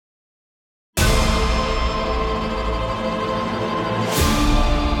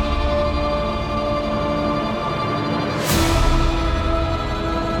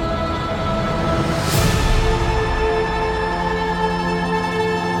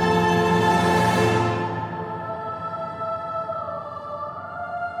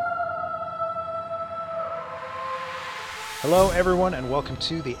Hello, everyone, and welcome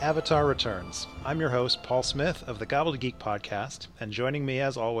to The Avatar Returns. I'm your host, Paul Smith of the Gobbledygook Podcast, and joining me,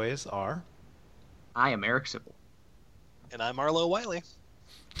 as always, are... I am Eric Sipple. And I'm Arlo Wiley.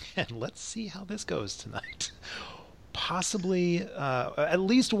 And let's see how this goes tonight. Possibly, at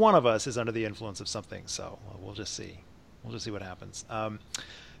least one of us is under the influence of something, so we'll just see. We'll just see what happens.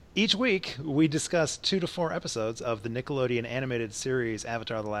 Each week, we discuss 2 to 4 episodes of the Nickelodeon animated series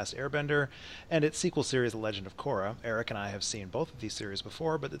Avatar: The Last Airbender and its sequel series The Legend of Korra. Eric and I have seen both of these series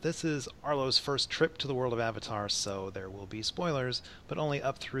before, but this is Arlo's first trip to the world of Avatar, so there will be spoilers, but only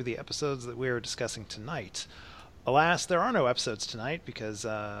up through the episodes that we are discussing tonight. Alas, there are no episodes tonight because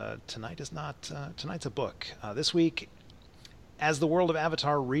tonight's a book. This week, as the world of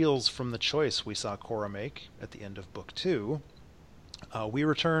Avatar reels from the choice we saw Korra make at the end of Book 2, we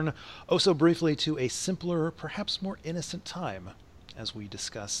return oh so briefly to a simpler, perhaps more innocent time as we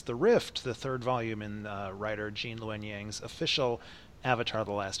discuss The Rift, the third volume in writer Gene Luen Yang's official Avatar: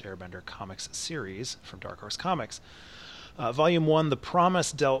 The Last Airbender comics series from Dark Horse Comics. Volume 1, The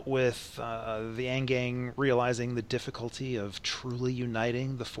Promise, dealt with the Aang Gang realizing the difficulty of truly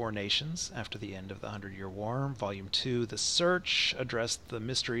uniting the four nations after the end of the 100-Year War. Volume 2, The Search, addressed the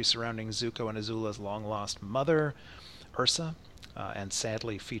mystery surrounding Zuko and Azula's long-lost mother, Ursa, and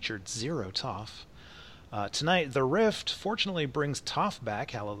sadly featured Zero Toph. Tonight, The Rift fortunately brings Toph back,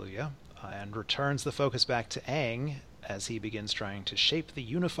 hallelujah, and returns the focus back to Aang as he begins trying to shape the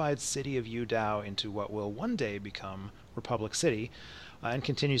unified city of Yu Dao into what will one day become Republic City, and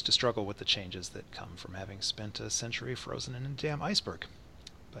continues to struggle with the changes that come from having spent a century frozen in a damn iceberg.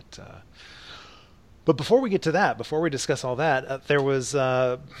 But before we get to that, before we discuss all that,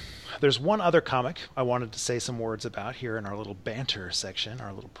 there's one other comic I wanted to say some words about here in our little banter section,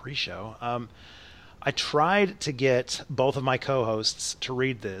 our little pre-show. I tried to get both of my co-hosts to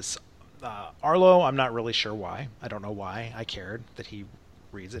read this. Arlo, I'm not really sure why. I don't know why I cared that he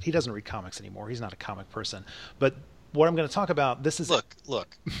reads it. He doesn't read comics anymore. He's not a comic person. But what I'm going to talk about, this is...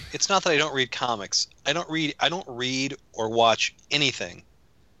 Look. It's not that I don't read comics. I don't read or watch anything.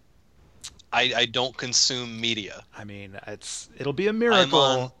 I don't consume media. I mean, it'll be a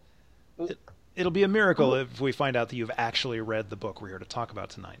miracle. It'll be a miracle if we find out that you've actually read the book we're here to talk about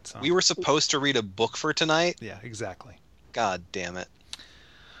tonight. So. We were supposed to read a book for tonight? Yeah, exactly. God damn it.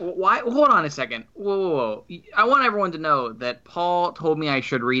 Why? Hold on a second. Whoa. I want everyone to know that Paul told me I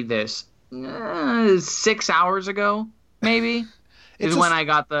should read this 6 hours ago, maybe. When I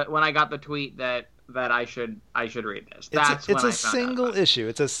got the tweet that I should read this. It's a single issue.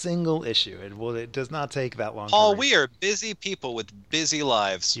 It's a single issue. It does not take that long. Paul, we are busy people with busy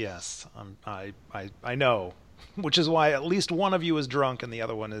lives. Yes, I know, which is why at least one of you is drunk and the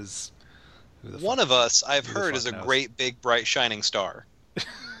other one is. One of us, I've heard, is a great big bright shining star.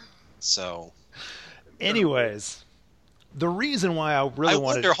 So. Anyways, the reason why I really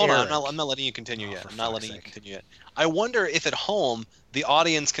wanted. Hold on, I'm not letting you continue yet. I wonder if at home the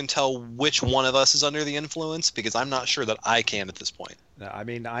audience can tell which one of us is under the influence, because I'm not sure that I can at this point. No, I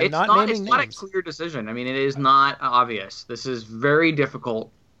mean, it's not naming names. It's not a clear decision. I mean, it is not obvious. This is very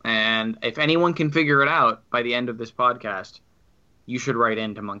difficult, and if anyone can figure it out by the end of this podcast, you should write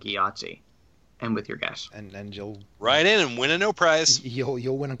into Monkey Yahtzee, and with your guess. And you'll write in and win a no prize.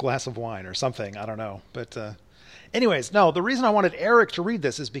 You'll win a glass of wine or something. I don't know, but. Anyways, no, the reason I wanted Eric to read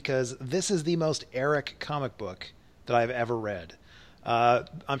this is because this is the most Eric comic book that I've ever read.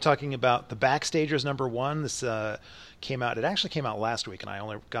 I'm talking about The Backstagers #1. This came out. It actually came out last week, and I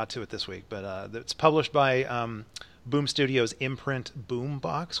only got to it this week. But it's published by Boom Studios' imprint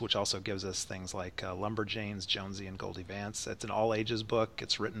Boombox, which also gives us things like Lumberjanes, Jonesy, and Goldie Vance. It's an all-ages book.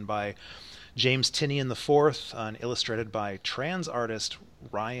 It's written by James Tynion IV and illustrated by trans artist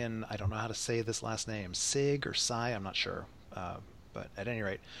Ryan, I don't know how to say this last name, Sig or Sai, I'm not sure. But at any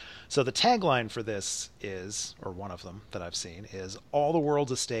rate, so the tagline for this is, or one of them that I've seen, is all the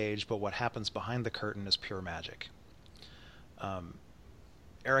world's a stage, but what happens behind the curtain is pure magic.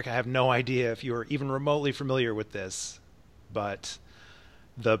 Eric, I have no idea if you're even remotely familiar with this, but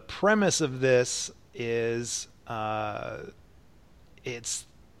the premise of this is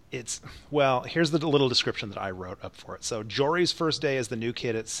well, here's the little description that I wrote up for it. So Jory's first day as the new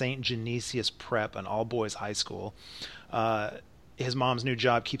kid at St. Genesius Prep, an all-boys high school. His mom's new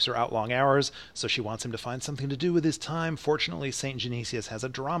job keeps her out long hours, so she wants him to find something to do with his time. Fortunately, St. Genesius has a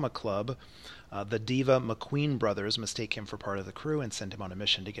drama club. The diva McQueen brothers mistake him for part of the crew and send him on a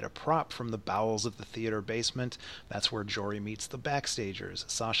mission to get a prop from the bowels of the theater basement. That's where Jory meets the Backstagers,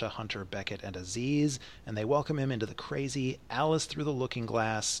 Sasha, Hunter, Beckett, and Aziz, and they welcome him into the crazy Alice through the looking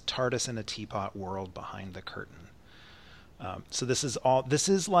glass, TARDIS in a teapot world behind the curtain. So this is all. This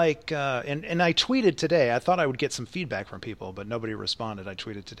is like, and I tweeted today. I thought I would get some feedback from people, but nobody responded. I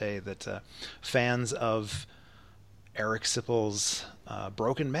tweeted today that fans of Eric Sippel's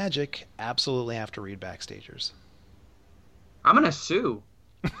Broken Magic absolutely have to read Backstagers. I'm gonna sue.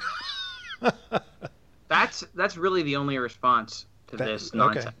 That's really the only response to this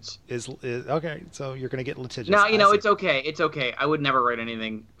nonsense. Okay. Is okay. So you're gonna get litigious. No, it's okay. It's okay. I would never write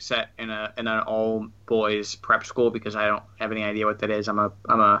anything set in an all boys prep school because I don't have any idea what that is. I'm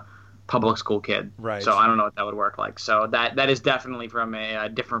a public school kid, right? So I don't know what that would work like. So that is definitely from a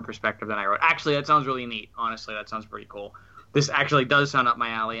different perspective than I wrote. Actually, that sounds really neat. Honestly, that sounds pretty cool. This actually does sound up my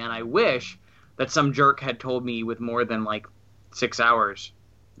alley, and I wish that some jerk had told me with more than like 6 hours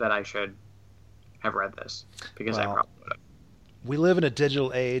that I should have read this, because I probably would have. We live in a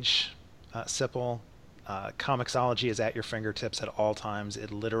digital age, Sipple. Comixology is at your fingertips at all times.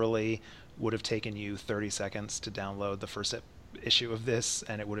 It literally would have taken you 30 seconds to download the first issue of this,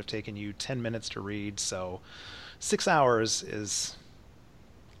 and it would have taken you 10 minutes to read. So 6 hours is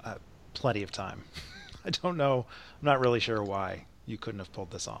plenty of time. I don't know. I'm not really sure why you couldn't have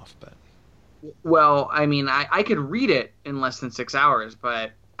pulled this off, but. Well, I mean, I could read it in less than 6 hours,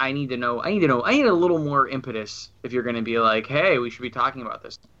 but I need a little more impetus if you're going to be like, hey, we should be talking about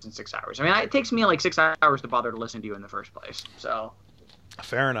this in 6 hours. I mean, it takes me like 6 hours to bother to listen to you in the first place. So.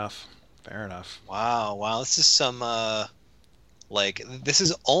 Fair enough. Wow. This is some, this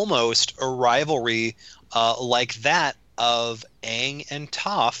is almost a rivalry like that of Aang and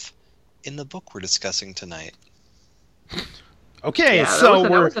Toph in the book we're discussing tonight. Okay, yeah, so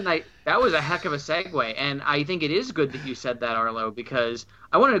that was a heck of a segue, and I think it is good that you said that, Arlo, because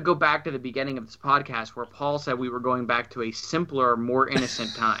I wanted to go back to the beginning of this podcast where Paul said we were going back to a simpler, more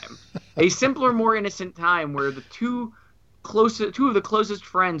innocent time. A simpler, more innocent time where the two of the closest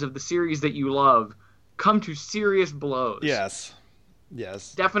friends of the series that you love come to serious blows. Yes.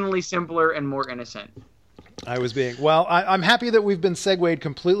 Definitely simpler and more innocent. I'm happy that we've been segued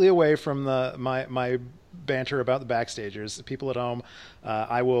completely away from my banter about the Backstagers. People at home,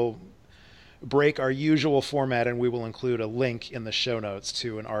 I will break our usual format and we will include a link in the show notes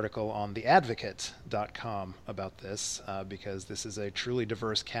to an article on theadvocate.com about this, because this is a truly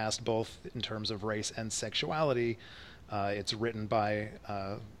diverse cast, both in terms of race and sexuality. It's written by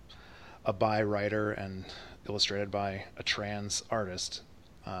a bi writer and illustrated by a trans artist,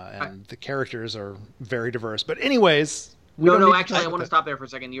 and the characters are very diverse. But anyways, actually, I want to stop there for a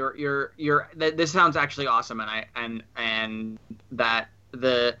second. This sounds actually awesome, and that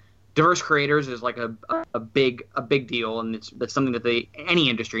the diverse creators is like a big deal, and that's something that any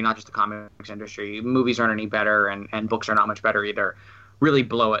industry, not just the comics industry, movies aren't any better, and books are not much better either, really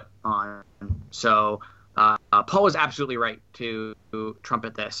blow it on. So Paul was absolutely right to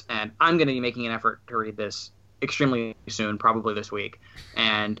trumpet this, and I'm going to be making an effort to read this extremely soon, probably this week,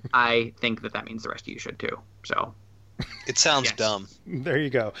 and I think that means the rest of you should too. So. It sounds dumb. There you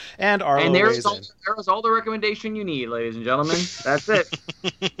go. And Arlo and there's all the recommendation you need, ladies and gentlemen. That's it.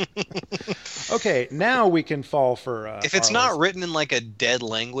 Okay, now we can fall for. If it's not written in like a dead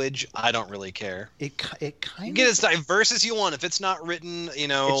language, I don't really care. It kind you get as diverse as you want. If it's not written,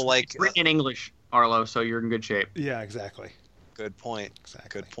 it's written in English, Arlo, so you're in good shape. Yeah, exactly. Good point. Exactly.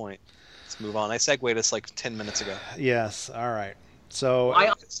 Good point. Let's move on. I segued us like 10 minutes ago. Yes. All right. So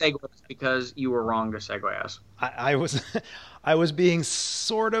I segued because you were wrong to segue us. I was being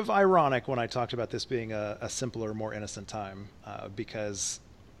sort of ironic when I talked about this being a simpler, more innocent time, because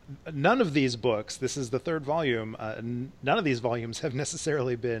none of these books, this is the third volume, none of these volumes have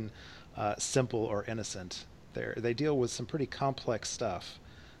necessarily been simple or innocent. They deal with some pretty complex stuff.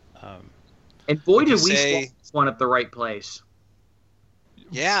 And boy, did we say one at the right place.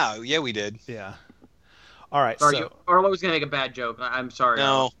 Yeah, we did. Yeah. All right. Sorry, Arlo was going to make a bad joke. I'm sorry.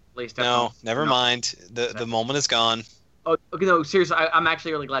 Never mind. The moment is gone. Oh, okay, no, seriously, I'm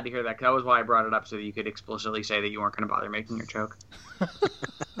actually really glad to hear that, because that was why I brought it up, so that you could explicitly say that you weren't going to bother making your joke.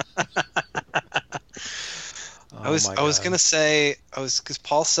 I was gonna say, because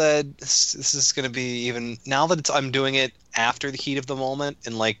Paul said this is gonna be, even now that I'm doing it after the heat of the moment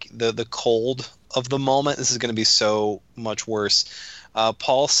and like the cold of the moment, this is gonna be so much worse.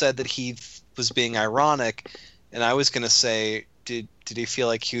 Paul said that he was being ironic, and I was gonna say, did he feel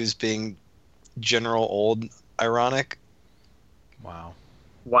like he was being General Old ironic? Wow.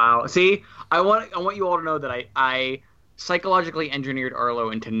 See, I want you all to know that I psychologically engineered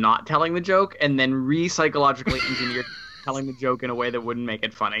Arlo into not telling the joke, and then re-psychologically engineered telling the joke in a way that wouldn't make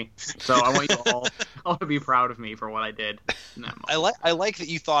it funny. So I want you all to be proud of me for what I did. I like that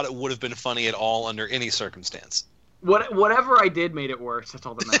you thought it would have been funny at all under any circumstance. Whatever I did made it worse. That's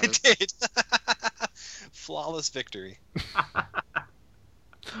all that matters. It did. Flawless victory.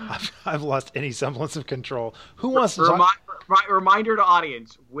 I've lost any semblance of control. Who wants to talk? Reminder to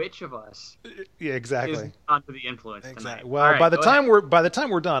audience: which of us? Yeah, exactly. Is under the influence exactly. Tonight? Well, right, by the time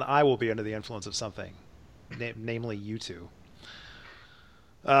we're done, I will be under the influence of something, namely you two.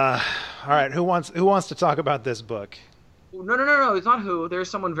 All right. Who wants to talk about this book? No. It's not who. There's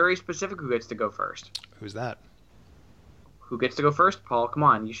someone very specific who gets to go first. Who's that? Who gets to go first? Paul, come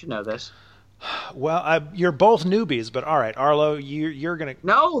on. You should know this. Well, you're both newbies, but all right, Arlo, you're gonna.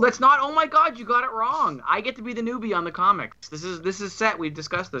 No, that's not. Oh my God, you got it wrong. I get to be the newbie on the comics. This is set. We've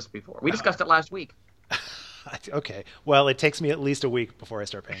discussed this before. We discussed it last week. Okay. Well, it takes me at least a week before I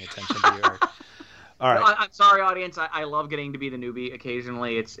start paying attention to you. All right. I'm sorry, audience. I love getting to be the newbie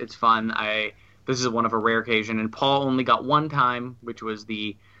occasionally. It's fun. This is one of a rare occasion, and Paul only got one time, which was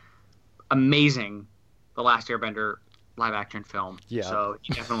the amazing The Last Airbender live-action film. Yeah. So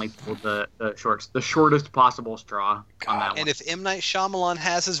he definitely pulled the shortest possible straw on that one. And if M. Night Shyamalan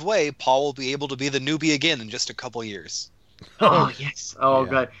has his way, Paul will be able to be the newbie again in just a couple years. Oh, yes. Oh, yeah.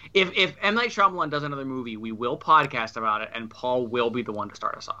 good. If M. Night Shyamalan does another movie, we will podcast about it, and Paul will be the one to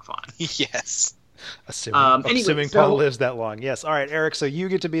start us off on it. Yes. Assuming Paul lives that long. Yes. All right, Eric, so you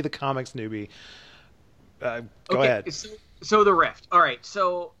get to be the comics newbie. Go ahead. So The Rift. All right,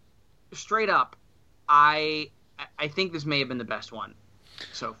 so straight up, I think this may have been the best one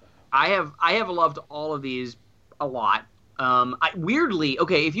so far. I have loved all of these a lot. Weirdly,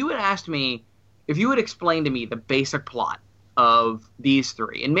 okay, if you had explained to me the basic plot of these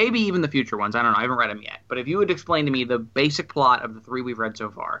three, and maybe even the future ones, I don't know, I haven't read them yet, but if you had explained to me the basic plot of the three we've read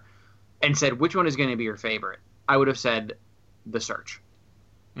so far and said which one is going to be your favorite, I would have said The Search.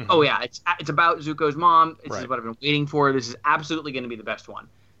 Mm-hmm. Oh yeah, it's about Zuko's mom. This is what I've been waiting for. This is absolutely going to be the best one.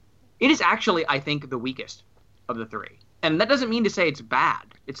 It is actually, I think, the weakest of the three. And that doesn't mean to say it's bad.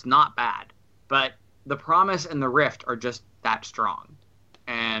 It's not bad. But The Promise and The Rift are just that strong.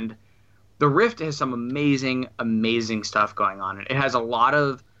 And The Rift has some amazing, amazing stuff going on. It has a lot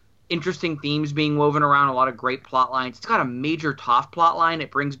of interesting themes being woven around, a lot of great plot lines. It's got a major Toph plot line.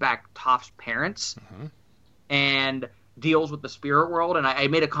 It brings back Toph's parents and deals with the spirit world. And I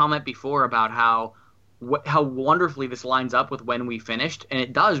made a comment before about how wonderfully this lines up with When We Finished. And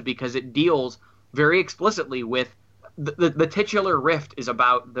it does, because it deals very explicitly with the titular rift is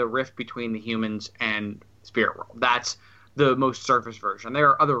about the rift between the humans and spirit world. That's the most surface version. There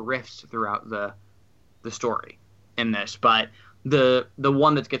are other rifts throughout the story in this, but the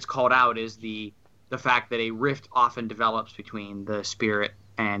one that gets called out is the fact that a rift often develops between the spirit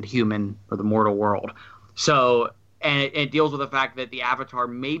and human or the mortal world. So, and it deals with the fact that the Avatar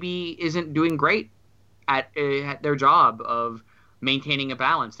maybe isn't doing great at their job of maintaining a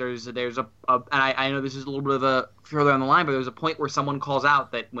balance. There's and I know this is a little bit of a further on the line, but there's a point where someone calls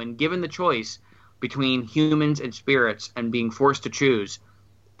out that when given the choice between humans and spirits and being forced to choose,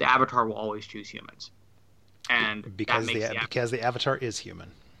 the Avatar will always choose humans. And because the Avatar is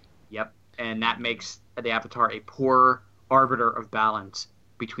human. Yep. And that makes the Avatar a poor arbiter of balance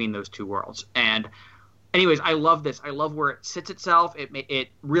between those two worlds. And anyways, I love this. I love where it sits itself. It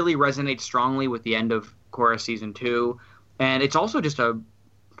really resonates strongly with the end of Korra Season 2. And it's also just a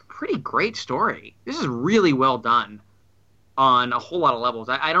pretty great story. This is really well done on a whole lot of levels.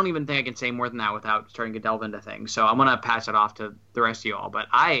 I don't even think I can say more than that without starting to delve into things. So I'm going to pass it off to the rest of you all. But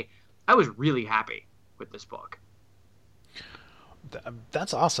I was really happy with this book.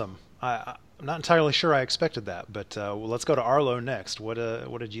 That's awesome. I'm not entirely sure I expected that, but let's go to Arlo next. What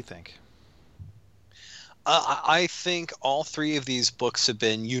did you think? I think all three of these books have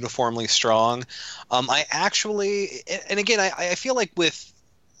been uniformly strong. I actually, and again, I feel like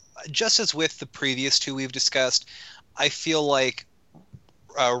just as with the previous two we've discussed, I feel like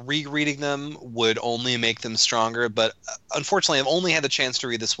rereading them would only make them stronger. But unfortunately, I've only had the chance to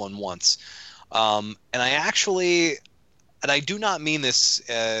read this one once. And I do not mean this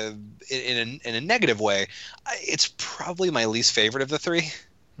in a negative way. It's probably my least favorite of the three.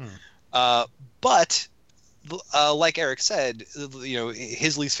 But like Eric said,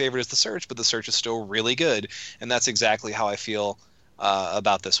 his least favorite is The Search, but The Search is still really good, and that's exactly how I feel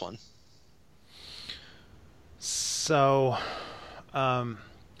about this one. So,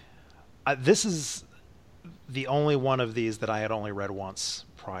 this is the only one of these that I had only read once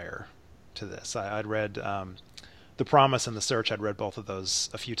prior to this. I'd read The Promise and The Search. I'd read both of those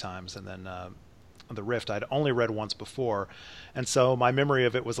a few times, and then The Rift I'd only read once before, and so my memory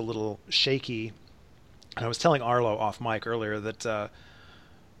of it was a little shaky. And I was telling Arlo off mic earlier that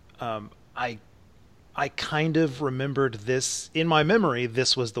I kind of remembered this in my memory.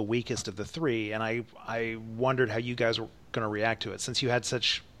 This was the weakest of the three, and I wondered how you guys were going to react to it, since you had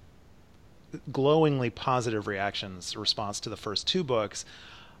such glowingly positive response to the first 2 books,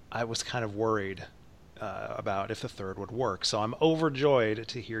 I was kind of worried about if the third would work. So I'm overjoyed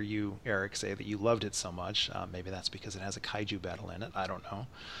to hear you, Eric, say that you loved it so much. Maybe that's because it has a kaiju battle in it. I don't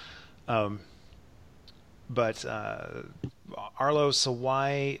know. But Arlo, so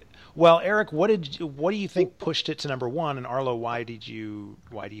why? Well, Eric, what do you think pushed it to number 1? And Arlo, why do you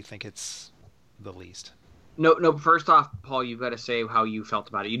think it's the least? No. First off, Paul, you've got to say how you felt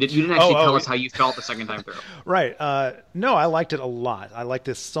about it. You didn't actually tell us how you felt the second time through. Right. No, I liked it a lot. I liked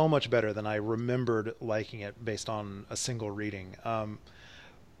this so much better than I remembered liking it based on a single reading.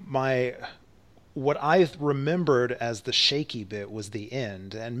 What I remembered as the shaky bit was the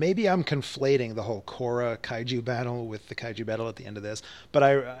end, and maybe I'm conflating the whole Korra kaiju battle with the kaiju battle at the end of this, but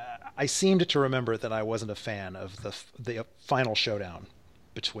I seemed to remember that I wasn't a fan of the final showdown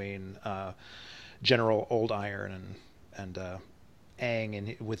between General Old Iron and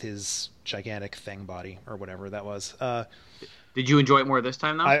Aang with his gigantic thing body or whatever that was. Did you enjoy it more this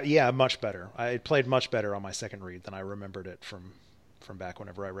time, though? Yeah, much better. I played much better on my second read than I remembered it from back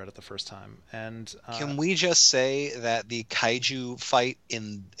whenever I read it the first time. And can we just say that the kaiju fight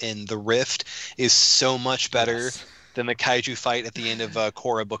in the Rift is so much better than the kaiju fight at the end of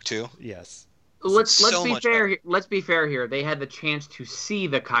Korra Book 2? Yes. Let's be fair. Let's be fair here. They had the chance to see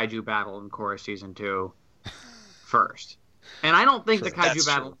the kaiju battle in Korra Season 2 first. And I don't think the kaiju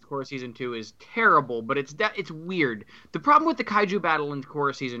battle in Korra Season 2 is terrible, but it's weird. The problem with the kaiju battle in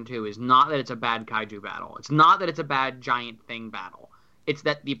Korra Season 2 is not that it's a bad kaiju battle. It's not that it's a bad giant thing battle. It's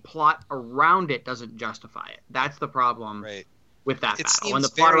that the plot around it doesn't justify it. That's the problem with that battle. And the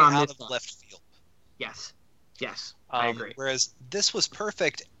plot around out of left field. Yes, I agree. Whereas this was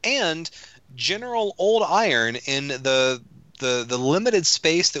perfect, and General Old Iron in the limited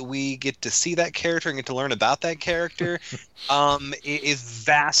space that we get to see that character and get to learn about that character is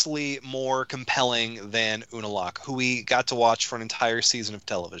vastly more compelling than Unalaq, who we got to watch for an entire season of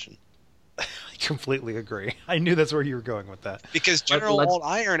television. I completely agree. I knew that's where you were going with that. Because General Old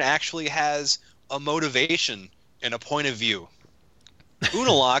Iron actually has a motivation and a point of view.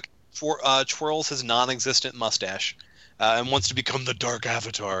 Unalaq twirls his non-existent mustache and wants to become the Dark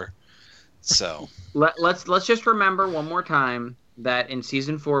Avatar. So let's just remember one more time that in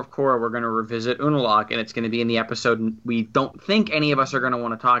season 4 of Korra we're going to revisit Unalaq, and it's going to be in the episode we don't think any of us are going to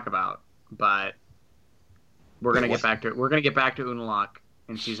want to talk about, but we're going to get back to it. We're going to get back to Unalaq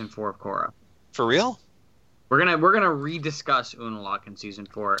in season 4 of Korra. For real? We're gonna rediscuss Unalaq in season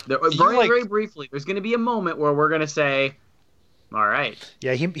 4. Very briefly. There's going to be a moment where we're going to say, "All right."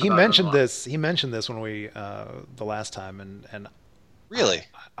 Yeah, he mentioned Unalaq. This. He mentioned this when we the last time, and really,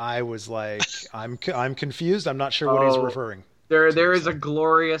 I was like, I'm confused. I'm not sure what he's referring. There is a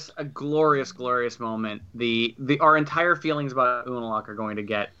glorious moment. Our entire feelings about Unalaq are going to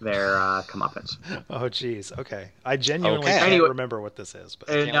get their comeuppance. Oh, geez. Okay, I genuinely can't remember what this is.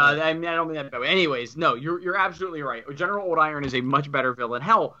 But I don't mean that bad. Anyways, no, you're absolutely right. General Old Iron is a much better villain.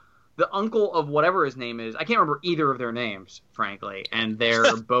 Hell, the uncle of whatever his name is, I can't remember either of their names, frankly. And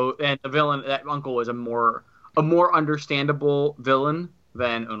they're both. And the villain, that uncle, is a more understandable villain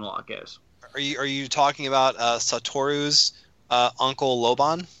than Unalaq is. Are you talking about Satoru's Uncle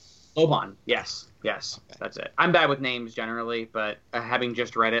Loban? Loban, yes, okay. That's it. I'm bad with names generally, but having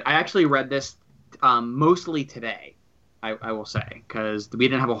just read it, I actually read this mostly today, I will say, because we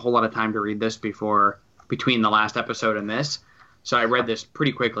didn't have a whole lot of time to read this between the last episode and this, so I read this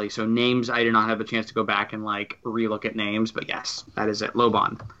pretty quickly. So names, I did not have a chance to go back and relook at names, but yes, that is it.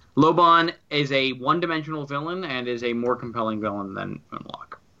 Loban. Loban is a one-dimensional villain and is a more compelling villain than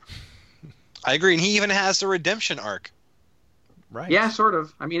Unalaq. I agree, and he even has the redemption arc. Right. Yeah, sort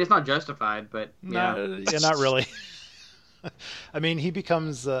of. I mean, it's not justified, but yeah, not really. I mean, he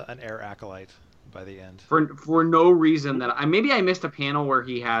becomes an heir acolyte by the end for no reason that maybe I missed a panel where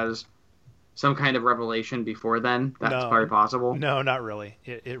he has some kind of revelation before then. That's probably possible. No, not really.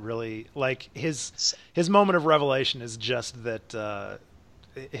 It really his moment of revelation is just that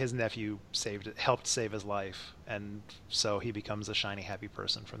his nephew helped save his life, and so he becomes a shiny, happy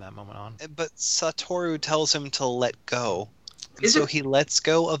person from that moment on. But Satoru tells him to let go. And so he lets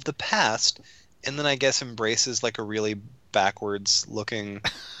go of the past, and then I guess embraces a really backwards looking.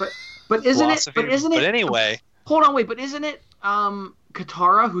 But isn't it? But anyway, hold on, wait. But isn't it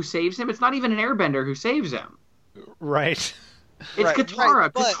Katara who saves him? It's not even an Airbender who saves him. Right. It's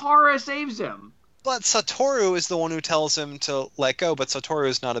Katara. Katara saves him. But Satoru is the one who tells him to let go. But Satoru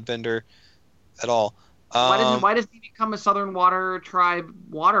is not a bender at all. Why does he become a Southern Water Tribe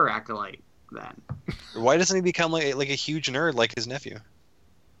water acolyte then? Why doesn't he become like a huge nerd like his nephew?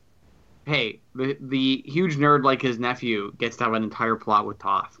 hey, the huge nerd like his nephew gets to have an entire plot with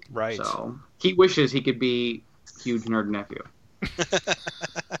Toph. Right. So he wishes he could be huge nerd nephew.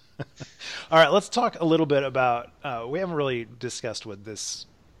 All right, let's talk a little bit about. We haven't really discussed what this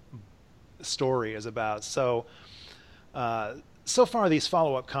story is about. So, so far, these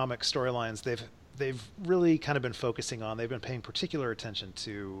follow-up comic storylines they've really kind of been focusing on. They've been paying particular attention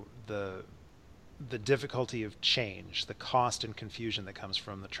to the difficulty of change, the cost and confusion that comes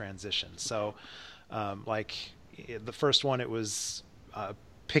from the transition. So, like the first one, it was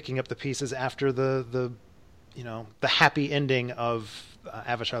picking up the pieces after the happy ending of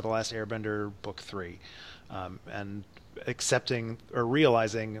Avatar: The Last Airbender Book 3, and accepting or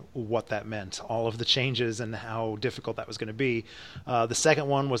realizing what that meant, all of the changes and how difficult that was going to be. The second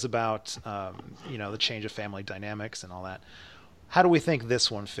one was about the change of family dynamics and all that. How do we think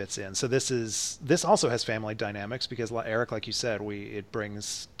this one fits in? So this also has family dynamics because, Eric, like you said, it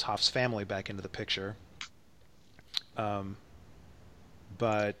brings Toph's family back into the picture.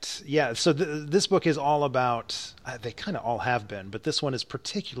 But yeah, so this book is all about, they kind of all have been, but this one is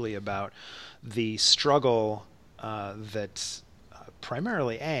particularly about the struggle that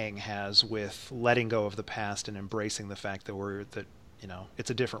primarily Aang has with letting go of the past and embracing the fact that it's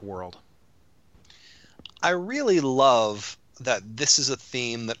a different world. I really love that this is a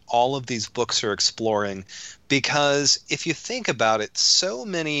theme that all of these books are exploring, because if you think about it, so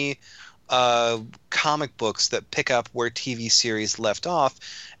many comic books that pick up where TV series left off,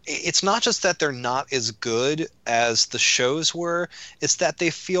 it's not just that they're not as good as the shows were, it's that they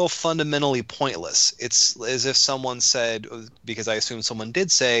feel fundamentally pointless. It's as if someone said, because I assume someone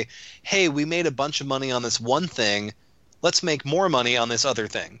did say, hey, we made a bunch of money on this one thing, let's make more money on this other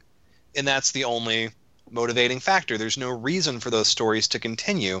thing. And that's the only motivating factor. There's no reason for those stories to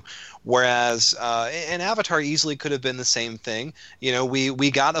continue. Whereas an Avatar easily could have been the same thing.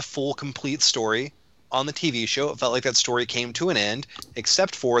 We got a full, complete story on the TV show. It felt like that story came to an end,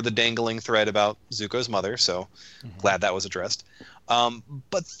 except for the dangling thread about Zuko's mother. So glad that was addressed.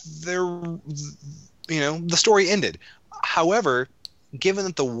 But the story ended. However, given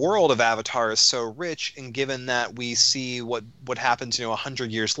that the world of Avatar is so rich, and given that we see what happens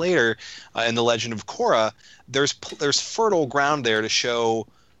 100 years later in the Legend of Korra, there's fertile ground there to show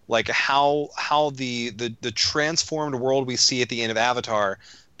like how the transformed world we see at the end of Avatar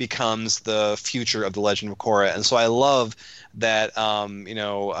becomes the future of the Legend of Korra. And so I love that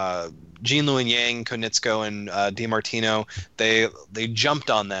Gene Luen Yang, Konietzko, and DiMartino, they jumped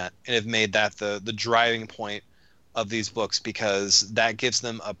on that and have made that the driving point of these books, because that gives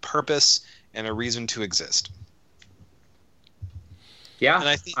them a purpose and a reason to exist. Yeah, and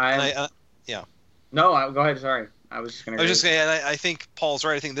I think, yeah. No, go ahead. Sorry, I was just going to. I was just saying, I think Paul's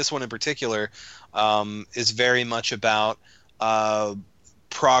right. I think this one in particular is very much about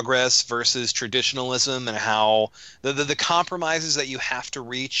progress versus traditionalism, and how the compromises that you have to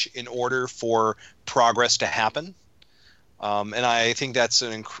reach in order for progress to happen. And I think that's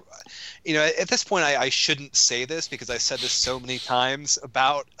at this point, I shouldn't say this because I said this so many times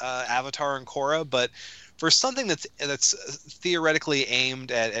about Avatar and Korra, but for something that's theoretically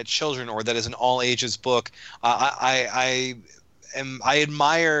aimed at children, or that is an all ages book, I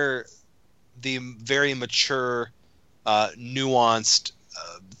admire the very mature, nuanced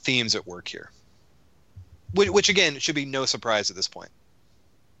themes at work here, which again should be no surprise at this point.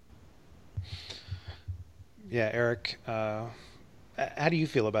 Yeah, Eric, how do you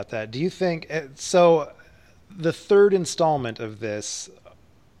feel about that? Do you think so? The third installment of this,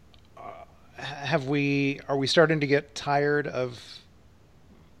 are we starting to get tired of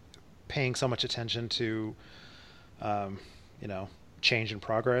paying so much attention to, change and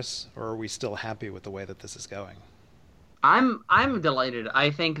progress, or are we still happy with the way that this is going? I'm delighted.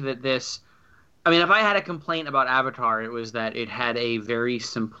 I think that this. I mean, if I had a complaint about Avatar, it was that it had a very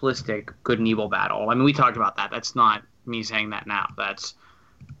simplistic good and evil battle. I mean, we talked about that. That's not me saying that now.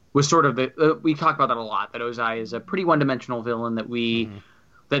 Was sort of we talked about that a lot. That Ozai is a pretty one-dimensional villain.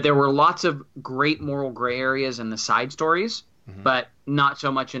 That there were lots of great moral gray areas in the side stories, but not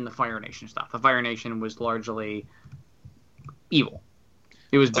so much in the Fire Nation stuff. The Fire Nation was largely evil.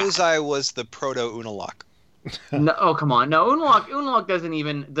 It was bad. Ozai was the proto Unalaq. No, oh come on! No, Unalaq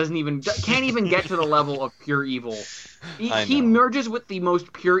can't even get to the level of pure evil. He merges with the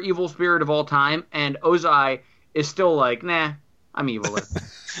most pure evil spirit of all time, and Ozai is still like, nah, I'm eviler,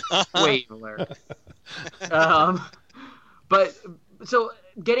 way eviler. But so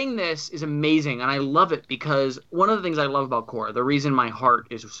getting this is amazing, and I love it because one of the things I love about Korra, the reason my heart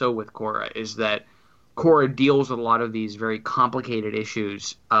is so with Korra, is that Korra deals with a lot of these very complicated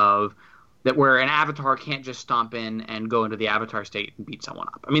issues of that where an Avatar can't just stomp in and go into the Avatar state and beat someone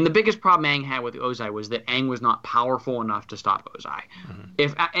up. I mean, the biggest problem Aang had with Ozai was that Aang was not powerful enough to stop Ozai. Mm-hmm.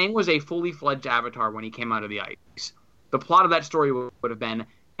 If Aang was a fully fledged Avatar when he came out of the ice, the plot of that story would have been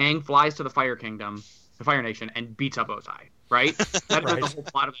Aang flies to the Fire Kingdom, the Fire Nation, and beats up Ozai. Right? That was the whole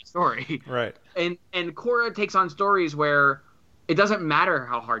plot of that story. Right. And Korra takes on stories where it doesn't matter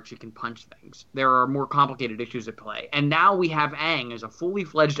how hard she can punch things. There are more complicated issues at play. And now we have Aang as a fully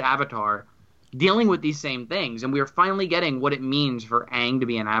fledged Avatar dealing with these same things. And we are finally getting what it means for Aang to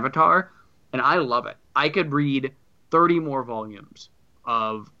be an Avatar. And I love it. I could read 30 more volumes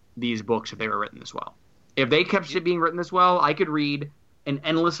of these books if they were written this well. If they kept it being written this well, I could read an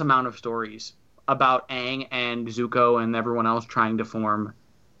endless amount of stories about Aang and Zuko and everyone else trying to form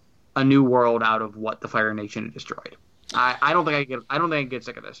a new world out of what the Fire Nation had destroyed. I don't think I get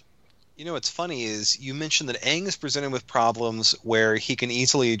sick of this. You know what's funny is you mentioned that Aang is presented with problems where he can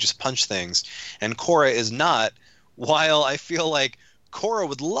easily just punch things, and Korra is not. While I feel like Korra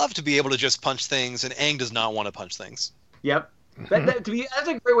would love to be able to just punch things, and Aang does not want to punch things. Yep. That's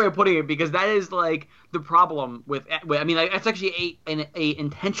a great way of putting it, because that is like the problem with. I mean, that's actually a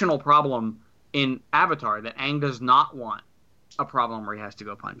intentional problem in Avatar, that Aang does not want a problem where he has to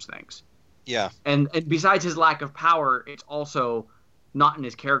go punch things. Yeah. And besides his lack of power, it's also not in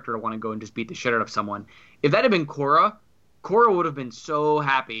his character to want to go and just beat the shit out of someone. If that had been Korra would have been so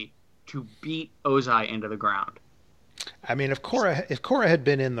happy to beat Ozai into the ground. I mean, if Korra had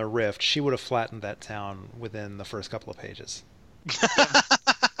been in the rift, she would have flattened that town within the first couple of pages.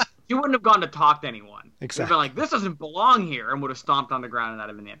 She wouldn't have gone to talk to anyone. Exactly. She'd been like, this doesn't belong here, and would have stomped on the ground, and that'd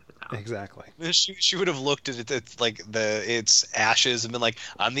have been the end of the town. Exactly. She would have looked at its ashes and been like,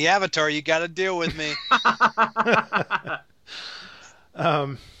 I'm the Avatar, you got to deal with me.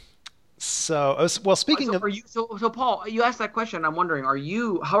 Speaking of... So Paul, you asked that question. I'm wondering,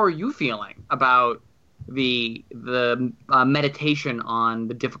 how are you feeling about the meditation on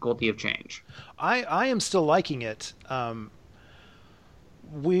the difficulty of change? I am still liking it.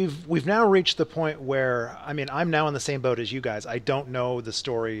 We've now reached the point where, I mean, I'm now in the same boat as you guys. I don't know the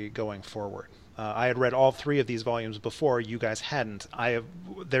story going forward. I had read all 3 of these volumes before. You guys hadn't.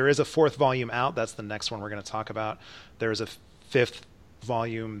 There is a 4th volume out. That's the next one we're going to talk about. There's a 5th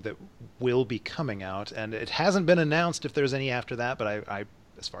volume that will be coming out, and it hasn't been announced if there's any after that, but I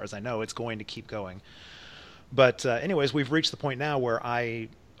as far as I know, it's going to keep going. But anyways, we've reached the point now where I'm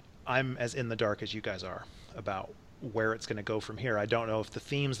as in the dark as you guys are about where it's going to go from here. I don't know if the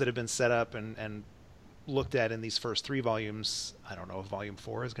themes that have been set up and looked at in these first 3 volumes, I don't know if volume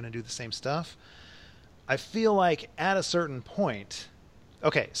 4 is going to do the same stuff. I feel like at a certain point...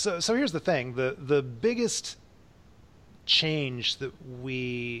 Okay, so here's the thing. The biggest change that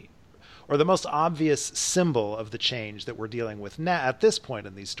or the most obvious symbol of the change that we're dealing with now at this point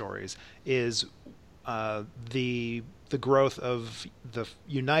in these stories is the growth of the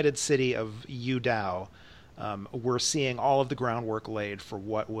united city of Yu Dao. We're seeing all of the groundwork laid for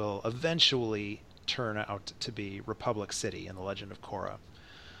what will eventually turn out to be Republic City in the Legend of Korra.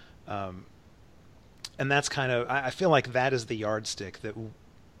 And that's kind of, I feel like that is the yardstick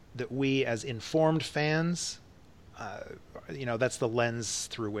that we as informed fans, that's the lens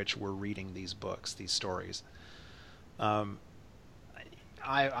through which we're reading these books, these stories. I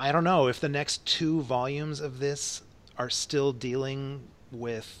don't know if the next 2 volumes of this are still dealing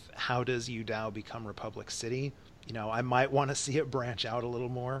with how does Yu Dao become Republic City. I might want to see it branch out a little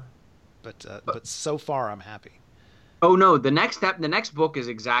more, but so far I'm happy. Oh no, the next book is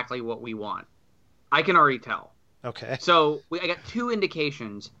exactly what we want. I can already tell. Okay. So I got 2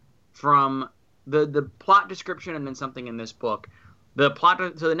 indications from the plot description and then something in this book. So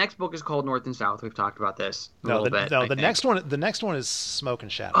the next book is called North and South. We've talked about this a little bit. No, the next one is Smoke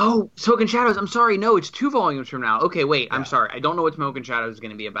and Shadows. Oh, Smoke and Shadows. I'm sorry. No, it's 2 volumes from now. Okay, wait. Yeah. I'm sorry. I don't know what Smoke and Shadows is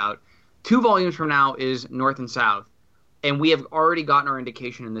going to be about. 2 volumes from now is North and South, and we have already gotten our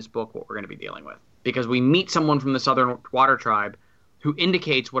indication in this book what we're going to be dealing with, because we meet someone from the Southern Water Tribe who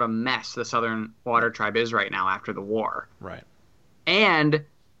indicates what a mess the Southern Water Tribe is right now after the war. Right. And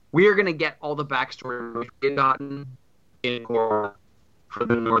we are going to get all the backstory which we had gotten in Korra for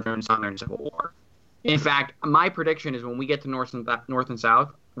the Northern and Southern Civil War. In fact, my prediction is when we get to North and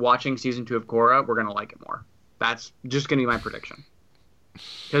South, watching season 2 of Korra, we're going to like it more. That's just going to be my prediction.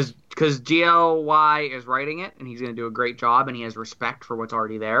 Because GLY is writing it, and he's going to do a great job, and he has respect for what's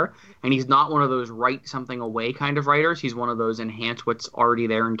already there. And he's not one of those write something away kind of writers. He's one of those enhance what's already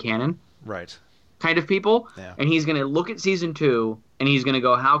there in canon. Right. Kind of people. Yeah. And he's going to look at season 2, and he's going to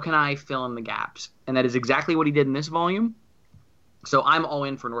go, how can I fill in the gaps? And that is exactly what he did in this volume. So I'm all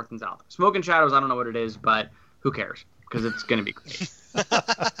in for North and South. Smoke and Shadows, I don't know what it is, but who cares? Because it's going to be great.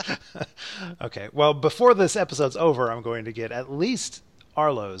 Okay, well, before this episode's over, I'm going to get at least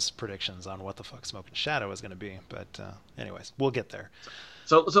Arlo's predictions on what the fuck Smoking Shadow is going to be. But anyways, we'll get there.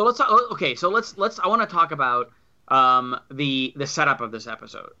 So let's okay. So let's I want to talk about the setup of this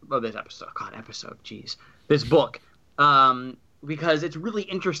episode. Jeez, this book. Because it's really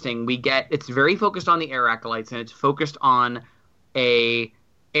interesting. It's very focused on the air acolytes, and it's focused on a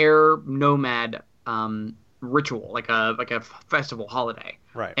air nomad ritual, like a festival holiday.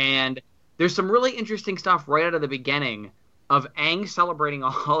 Right. And there's some really interesting stuff right out of the beginning of Aang celebrating a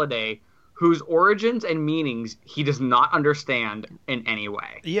holiday whose origins and meanings he does not understand in any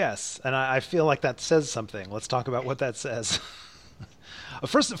way. Yes, and I feel like that says something. Let's talk about what that says.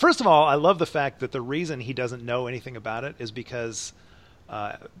 First of all, I love the fact that the reason he doesn't know anything about it is because,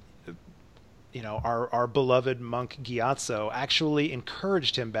 our beloved monk Gyatso actually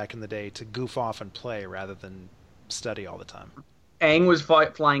encouraged him back in the day to goof off and play rather than study all the time. Aang was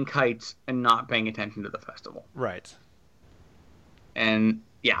flying kites and not paying attention to the festival. Right. And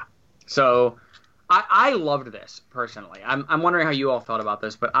yeah, so I loved this personally. I'm wondering how you all felt about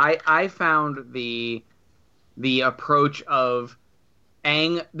this, but I found the approach of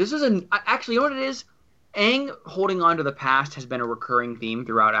Aang, actually, you know what it is? Aang holding on to the past has been a recurring theme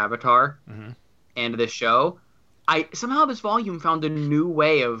throughout Avatar and this show. Somehow this volume found a new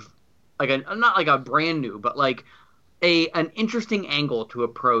way of, not like a brand new, but like an interesting angle to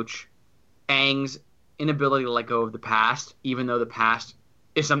approach Aang's inability to let go of the past, even though the past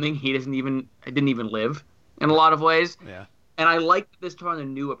is something he didn't even live in a lot of ways. Yeah. And I liked this to a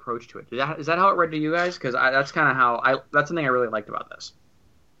new approach to it. Is that how it read to you guys? Because that's kind of that's something I really liked about this.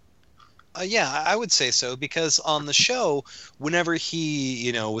 Yeah, I would say so, because on the show, whenever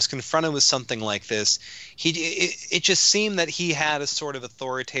he, was confronted with something like this, it just seemed that he had a sort of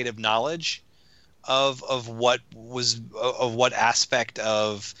authoritative knowledge of what aspect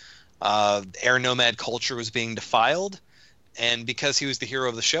of air nomad culture was being defiled, and because he was the hero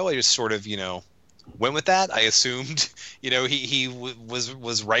of the show, I just sort of, went with that. I assumed, he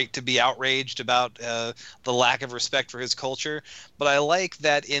was right to be outraged about the lack of respect for his culture. But I like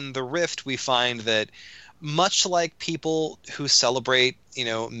that in the Rift we find that, much like people who celebrate,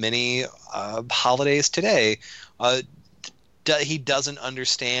 many holidays today, he doesn't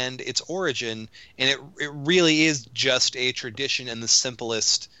understand its origin, and it really is just a tradition in the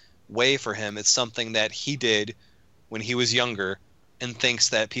simplest way for him. It's something that he did when he was younger, and thinks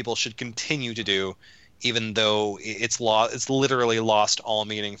that people should continue to do, even though it's literally lost all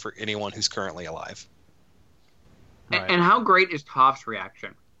meaning for anyone who's currently alive. Right. And how great is Toph's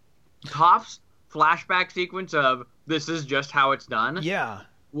reaction? Toph's flashback sequence of "this is just how it's done"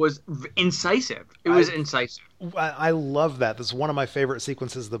 was incisive. It was incisive. I love that. This is one of my favorite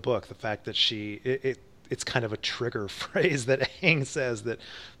sequences of the book. The fact that it's kind of a trigger phrase that Aang says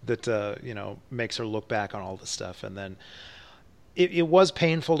that makes her look back on all this stuff, and then. It was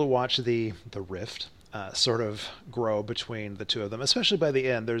painful to watch the rift sort of grow between the two of them, especially by the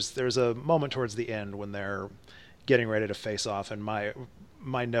end. There's a moment towards the end when they're getting ready to face off, and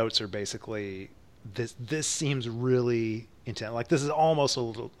my notes are basically this seems really intense. Like, this is almost a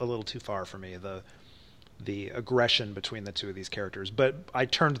little too far for me, the aggression between the two of these characters. But I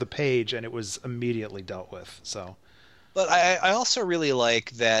turned the page and it was immediately dealt with. So, but I also really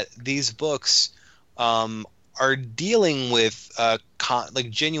like that these books are dealing with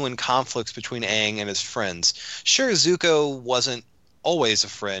genuine conflicts between Aang and his friends. Sure, Zuko wasn't always a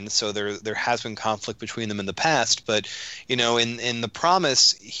friend, so there has been conflict between them in the past. But in the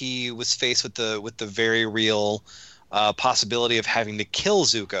Promise, he was faced with the very real possibility of having to kill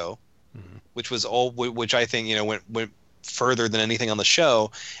Zuko, which I think went further than anything on the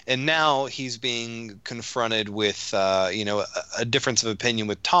show. And now he's being confronted with a difference of opinion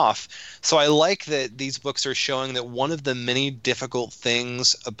with Toph. So I like that these books are showing that one of the many difficult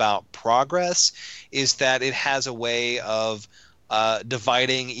things about progress is that it has a way of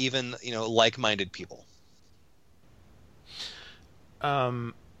dividing even like-minded people.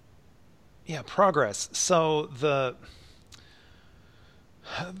 Progress. So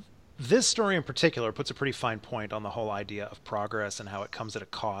this story in particular puts a pretty fine point on the whole idea of progress and how it comes at a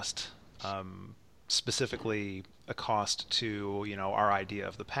cost, specifically a cost to our idea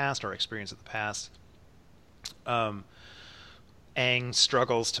of the past, our experience of the past. Aang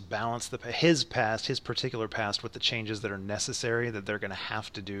struggles to balance his particular past, with the changes that are necessary that they're going to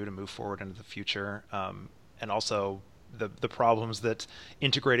have to do to move forward into the future, and also the problems that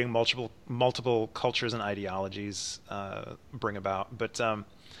integrating multiple cultures and ideologies bring about. But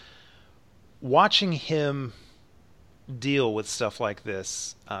watching him deal with stuff like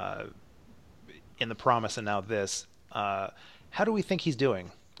this in The Promise and now this how do we think he's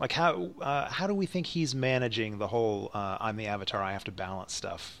doing? Like how do we think he's managing the whole I'm the Avatar, I have to balance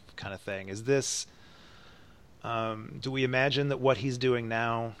stuff kind of thing? Is this do we imagine that what he's doing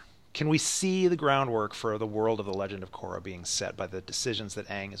now, can we see the groundwork for the world of the Legend of Korra being set by the decisions that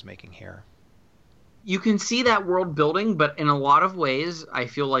Aang is making here? You can see that world building, but in a lot of ways, I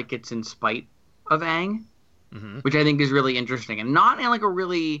feel like it's in spite of Aang, which I think is really interesting. And not in like a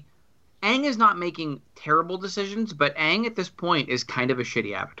really... Aang is not making terrible decisions, but Aang at this point is kind of a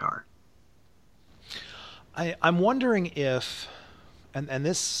shitty Avatar. I'm wondering if... And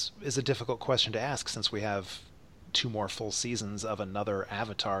this is a difficult question to ask since we have 2 more full seasons of another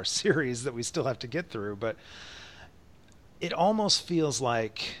Avatar series that we still have to get through, but it almost feels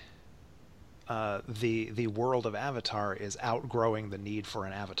like the world of Avatar is outgrowing the need for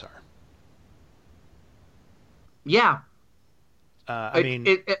an Avatar. Yeah. I mean...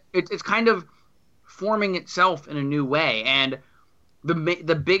 It's kind of forming itself in a new way, and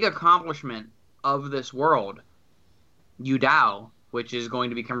the big accomplishment of this world, Yudao, which is going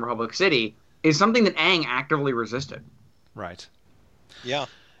to become Republic City, is something that Aang actively resisted. Right. Yeah.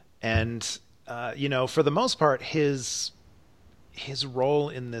 And, for the most part, his role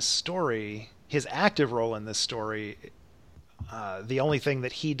in this story, his active role in this story, the only thing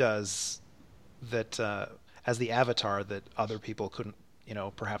that he does that, as the Avatar, that other people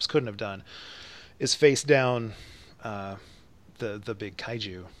perhaps couldn't have done, is face down the big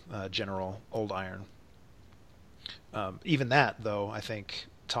kaiju, General Old Iron. Even that, though, I think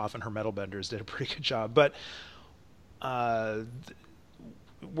Toph and her metal benders did a pretty good job. But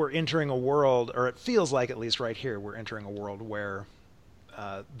we're entering a world, or it feels like, at least right here, we're entering a world where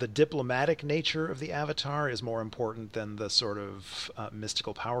the diplomatic nature of the Avatar is more important than the sort of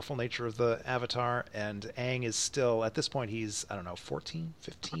mystical, powerful nature of the Avatar. And Aang is still, at this point, he's, 14,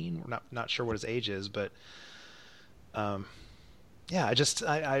 15? We're not sure what his age is, but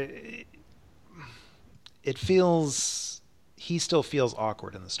it feels, he still feels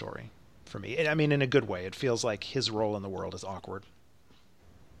awkward in the story for me. I mean, in a good way. It feels like his role in the world is awkward.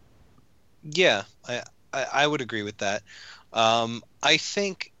 Yeah, I would agree with that. I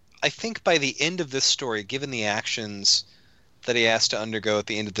think by the end of this story, given the actions that he has to undergo at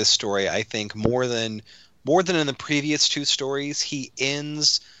the end of this story, I think more than in the previous 2 stories, he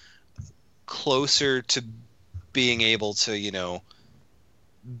ends closer to being able to,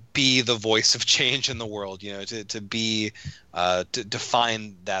 be the voice of change in the world, to be to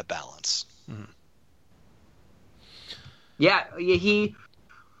find that balance. Mm-hmm. Yeah,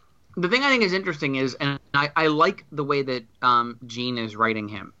 the thing I think is interesting is, and I like the way that Gene is writing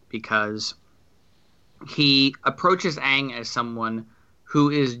him, because he approaches Aang as someone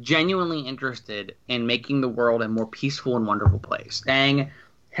who is genuinely interested in making the world a more peaceful and wonderful place. Aang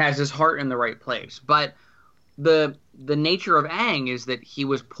has his heart in the right place, but the nature of Aang is that he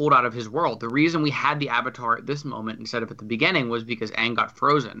was pulled out of his world. The reason we had the Avatar at this moment instead of at the beginning was because Aang got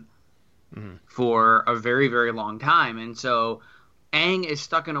frozen for a very, very long time. And so Aang is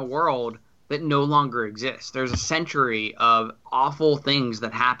stuck in a world that no longer exists. There's a century of awful things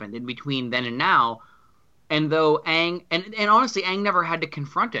that happened in between then and now. And though Aang, and honestly, Aang never had to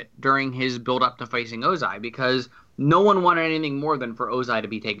confront it during his build-up to facing Ozai, because no one wanted anything more than for Ozai to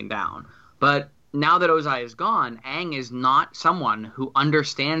be taken down. But now that Ozai is gone, Aang is not someone who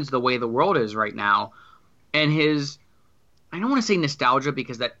understands the way the world is right now. And his, I don't want to say nostalgia,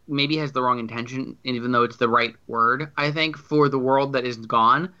 because that maybe has the wrong intention, even though it's the right word, I think, for the world that is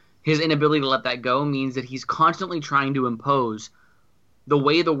gone. His inability to let that go means that he's constantly trying to impose the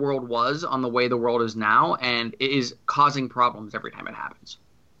way the world was on the way the world is now, and it is causing problems every time it happens.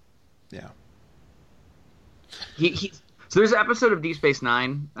 Yeah. So there's an episode of Deep Space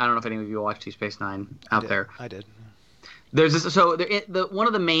Nine. I don't know if any of you watched Deep Space Nine out there. I did. There's this. So one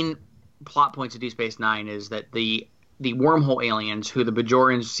of the main plot points of Deep Space Nine is that the wormhole aliens, who the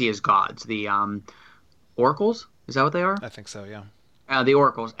Bajorans see as gods, the oracles, is that what they are? I think so. Yeah. The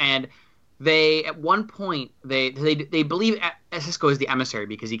oracles, and they at one point they believe Sisko is the emissary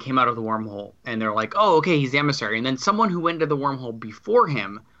because he came out of the wormhole, and they're like, oh, okay, he's the emissary. And then someone who went into the wormhole before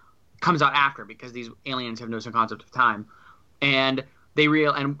him comes out after, because these aliens have no concept of time. And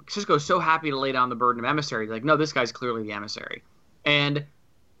and Sisko's so happy to lay down the burden of emissary. Like, no, this guy's clearly the emissary. And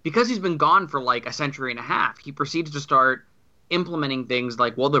because he's been gone for like a century and a half, he proceeds to start implementing things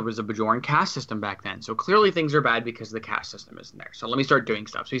like, well, there was a Bajoran caste system back then, so clearly things are bad because the caste system isn't there. So let me start doing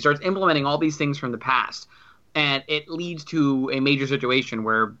stuff. So he starts implementing all these things from the past, and it leads to a major situation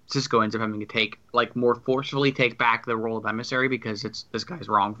where Sisko ends up having to more forcefully take back the role of emissary because this guy's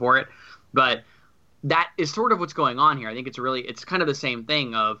wrong for it. But that is sort of what's going on here. I think it's kind of the same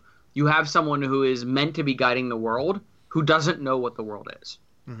thing of, you have someone who is meant to be guiding the world, who doesn't know what the world is.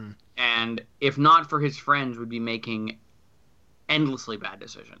 Mm-hmm. And if not for his friends, would be making endlessly bad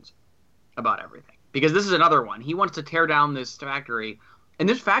decisions about everything. Because this is another one. He wants to tear down this factory, and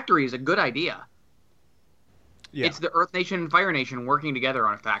this factory is a good idea. Yeah. It's the Earth Nation and Fire Nation working together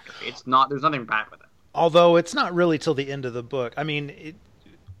on a factory. It's not. There's nothing bad with it. Although it's not really till the end of the book. I mean,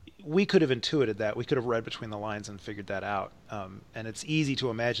 we could have intuited that. We could have read between the lines and figured that out. And it's easy to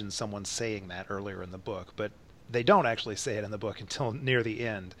imagine someone saying that earlier in the book, but they don't actually say it in the book until near the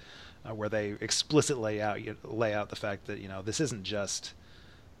end, where they explicitly lay out the fact that this isn't just,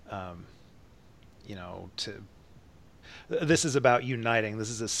 this is about uniting. This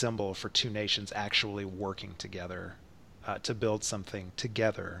is a symbol for two nations actually working together to build something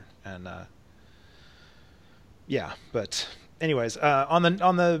together. And but anyways, on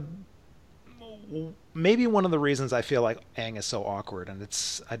the maybe one of the reasons I feel like Aang is so awkward, and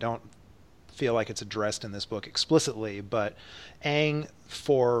I don't feel like it's addressed in this book explicitly, but Aang,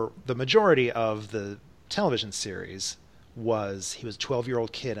 for the majority of the television series, he was a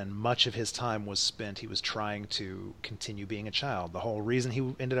 12-year-old kid, and much of his time was spent, he was trying to continue being a child. The whole reason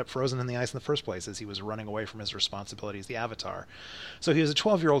he ended up frozen in the ice in the first place is he was running away from his responsibilities, the Avatar. So he was a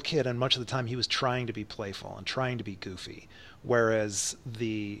 12-year-old kid, and much of the time he was trying to be playful and trying to be goofy, whereas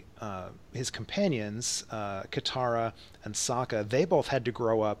his companions, Katara and Sokka, they both had to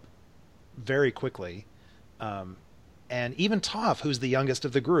grow up very quickly. And even Toph, who's the youngest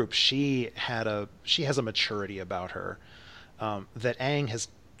of the group, she has a maturity about her that Aang has,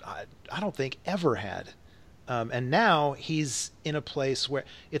 I don't think, ever had. And now he's in a place where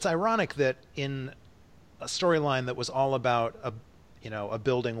it's ironic that in a storyline that was all about a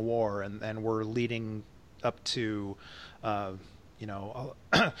building war, and we're leading up to a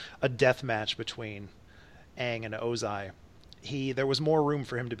death match between Aang and Ozai, there was more room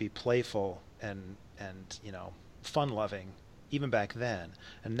for him to be playful and fun-loving even back then.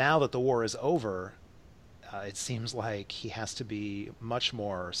 And now that the war is over, it seems like he has to be much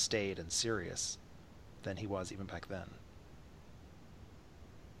more staid and serious than he was even back then.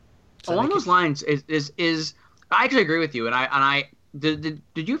 Along those lines is I actually agree with you, and I did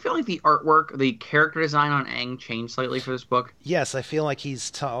you feel like the artwork, the character design on Aang changed slightly for this book? Yes, I feel like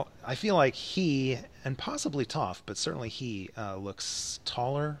I feel like he, and possibly Toph, but certainly he looks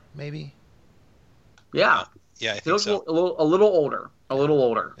taller, maybe. Yeah. Yeah, I think so. A little older.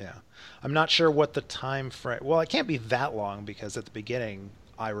 Yeah. I'm not sure what the time frame... Well, it can't be that long, because at the beginning,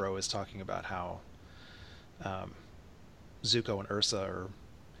 Iroh is talking about how Zuko and Ursa are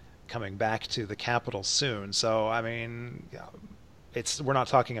coming back to the capital soon. So, I mean, we're not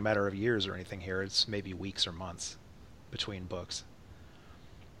talking a matter of years or anything here. It's maybe weeks or months between books.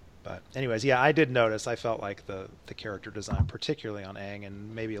 But anyways, yeah, I did notice. I felt like the character design, particularly on Aang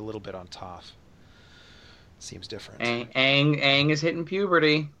and maybe a little bit on Toph, seems different. Aang is hitting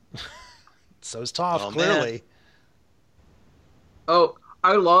puberty. So's Toph, clearly. Man. Oh,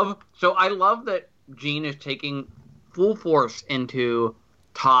 I love that Jean is taking full force into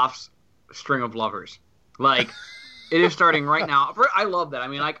Toph's string of lovers. Like, it is starting right now. I love that. I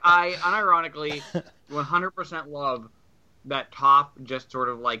mean, like, I unironically 100% love that Toph just sort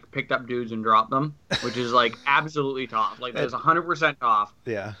of like picked up dudes and dropped them, which is like absolutely Toph. Like, that is 100% Toph.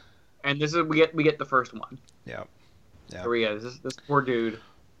 Yeah. And this is we get the first one. Yeah. Yeah. Here he is. This poor dude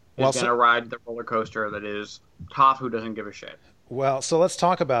is gonna ride the roller coaster that is Toph, who doesn't give a shit. Well, so let's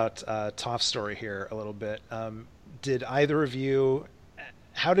talk about Toph's story here a little bit. Did either of you?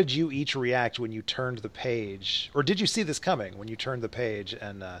 How did you each react when you turned the page, or did you see this coming when you turned the page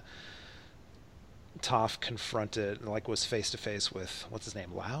and Toph confronted, was face to face with what's his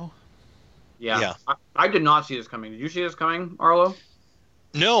name, Lau? Yeah. I did not see this coming. Did you see this coming, Arlo?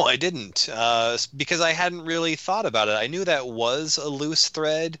 No, I didn't, because I hadn't really thought about it. I knew that was a loose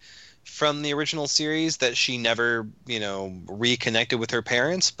thread from the original series, that she never, reconnected with her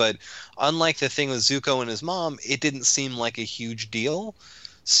parents. But unlike the thing with Zuko and his mom, it didn't seem like a huge deal.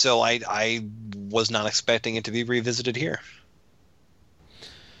 So I was not expecting it to be revisited here.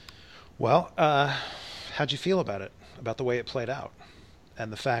 Well, how'd you feel about it, about the way it played out? And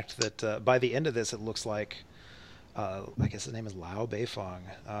the fact that by the end of this, it looks like I guess his name is Lao Beifong.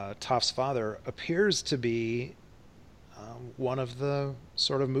 Toph's father appears to be one of the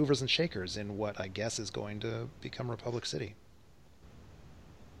sort of movers and shakers in what I guess is going to become Republic City.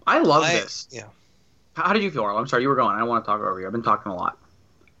 I love this. Yeah. How did you feel, Arlo? I'm sorry, you were going. I don't want to talk over you. I've been talking a lot.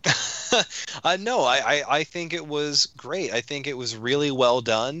 No, I think it was great. I think it was really well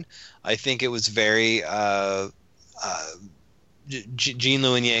done. I think it was very Gene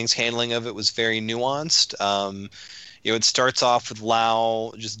Luen Yang's handling of it was very nuanced. it starts off with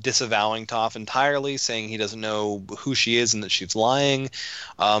Lau just disavowing Toph entirely, saying he doesn't know who she is and that she's lying,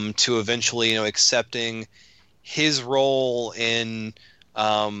 to eventually, accepting his role in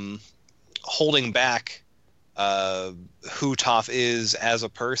holding back who Toph is as a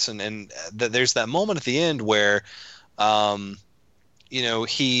person, and there's that moment at the end where,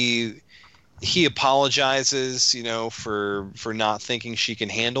 he apologizes, for not thinking she can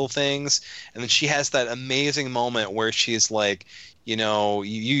handle things, and then she has that amazing moment where she's like,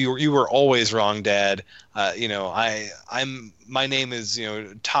 you were always wrong, Dad. My name is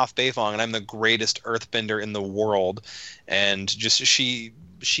Toph Beifong, and I'm the greatest Earthbender in the world, and just she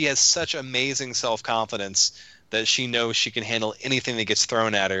has such amazing self-confidence that she knows she can handle anything that gets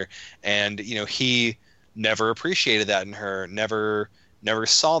thrown at her, and he never appreciated that in her, never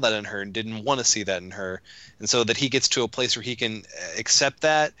saw that in her, and didn't want to see that in her. And so that he gets to a place where he can accept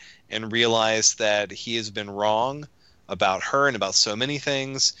that and realize that he has been wrong about her and about so many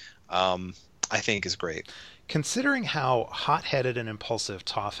things, I think is great. Considering how hot-headed and impulsive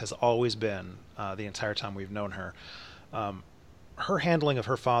Toph has always been the entire time we've known her, her handling of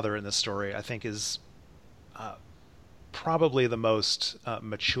her father in this story, I think, is probably the most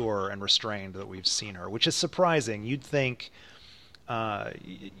mature and restrained that we've seen her, which is surprising. You'd think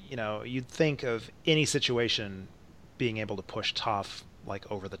you'd think of any situation being able to push Toph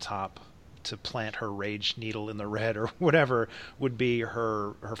like over the top to plant her rage needle in the red or whatever would be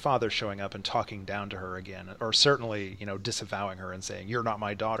her father showing up and talking down to her again, or certainly disavowing her and saying you're not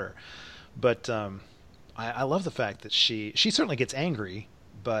my daughter. But I love the fact that she certainly gets angry,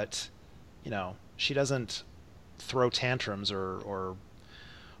 but she doesn't throw tantrums or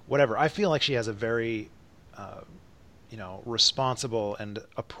whatever. I feel like she has a very responsible and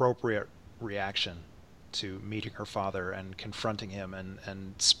appropriate reaction to meeting her father and confronting him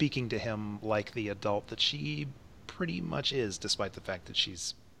and speaking to him like the adult that she pretty much is, despite the fact that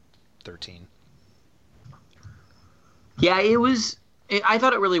she's 13. Yeah, I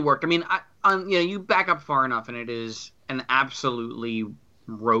thought it really worked. I mean, you back up far enough, and it is an absolutely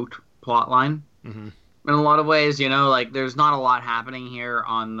rote plot line. Mm-hmm. In a lot of ways, there's not a lot happening here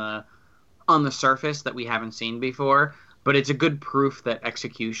on the surface that we haven't seen before, but it's a good proof that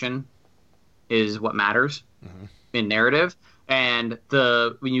execution is what matters in narrative. And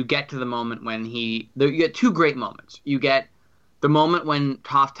when you get to the moment when you get two great moments. You get the moment when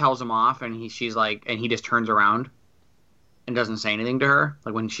Toph tells him off, and she's like, and he just turns around and doesn't say anything to her,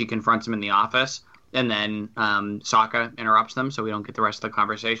 like when she confronts him in the office, and then Sokka interrupts them, so we don't get the rest of the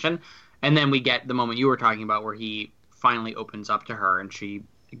conversation. And then we get the moment you were talking about where he finally opens up to her and she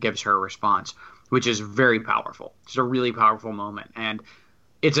gives her a response, which is very powerful. It's a really powerful moment, and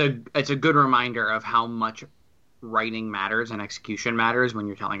it's a good reminder of how much writing matters and execution matters when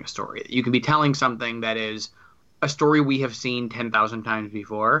you're telling a story. You can be telling something that is a story we have seen 10,000 times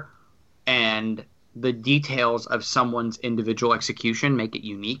before, and the details of someone's individual execution make it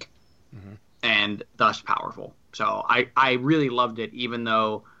unique and thus powerful. So I really loved it, even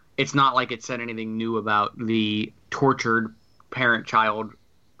though it's not like it said anything new about the tortured parent-child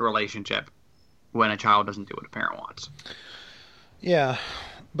relationship when a child doesn't do what a parent wants. Yeah,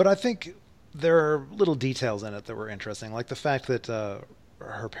 but I think there are little details in it that were interesting, like the fact that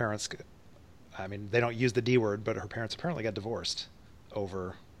her parents, they don't use the D word, but her parents apparently got divorced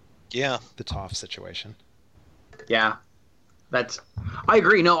over the Toph situation. Yeah, I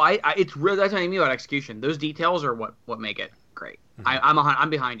agree. No, it's really, that's what I mean about execution. Those details are what make it great. I'm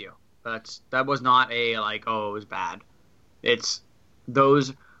behind you. That was not a like, oh, it was bad. It's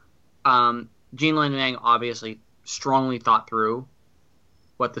those. Gene Lin Yang obviously strongly thought through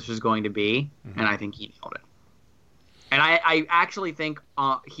what this was going to be, and I think he nailed it. And I actually think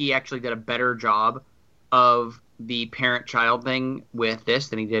he actually did a better job of the parent-child thing with this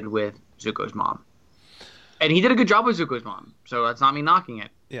than he did with Zuko's mom. And he did a good job with Zuko's mom, so that's not me knocking it.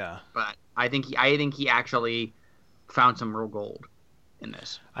 Yeah. But I think he actually found some real gold in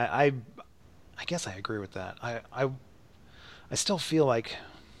this. I guess I agree with that. I still feel like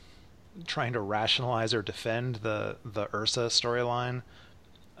trying to rationalize or defend the Ursa storyline,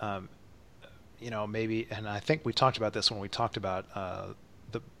 maybe, and I think we talked about this when we talked about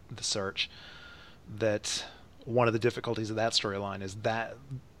the search, that one of the difficulties of that storyline is that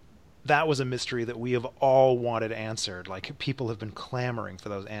was a mystery that we have all wanted answered. Like, people have been clamoring for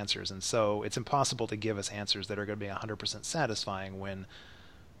those answers, and so it's impossible to give us answers that are going to be 100% satisfying when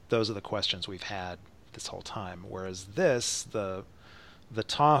those are the questions we've had this whole time. Whereas this, the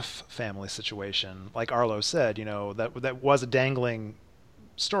Toph family situation, like Arlo said, that was a dangling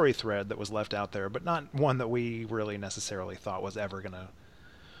story thread that was left out there, but not one that we really necessarily thought was ever going to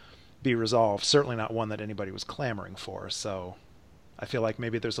be resolved. Certainly not one that anybody was clamoring for. So I feel like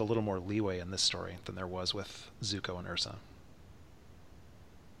maybe there's a little more leeway in this story than there was with Zuko and Ursa.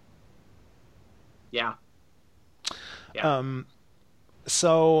 Yeah. Yeah.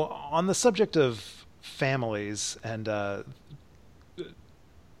 So on the subject of families and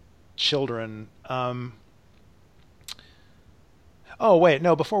children, oh wait,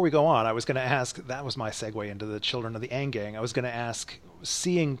 no, before we go on, I was going to ask, that was my segue into the children of the Aang gang. I was going to ask,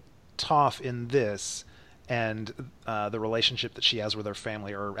 seeing Toph in this and the relationship that she has with her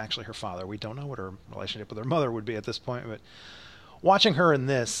family, or actually her father, we don't know what her relationship with her mother would be at this point, but watching her in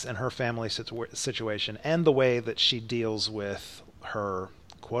this and her family situation and the way that she deals with her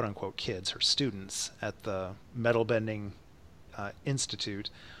quote-unquote kids, her students at the metal bending institute,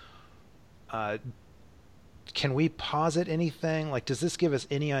 can we posit anything? Like, does this give us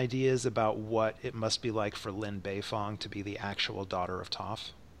any ideas about what it must be like for Lin Beifong to be the actual daughter of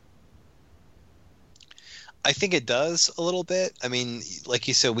Toph? I think it does a little bit. I mean, like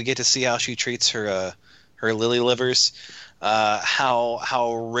you said, we get to see how she treats her lily livers,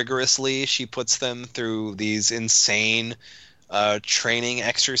 how rigorously she puts them through these insane training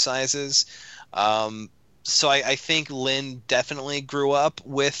exercises. So I think Lin definitely grew up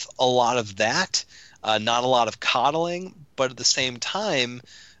with a lot of that, not a lot of coddling, but at the same time,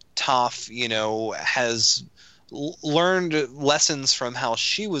 Toph, has learned lessons from how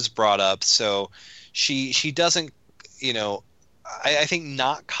she was brought up. So she doesn't, I think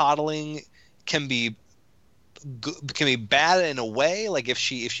not coddling can be bad in a way, like if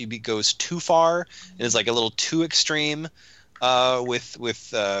she goes too far and is like a little too extreme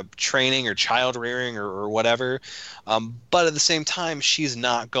with training or child rearing or whatever, but at the same time she's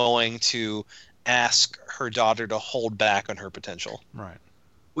not going to ask her daughter to hold back on her potential. Right.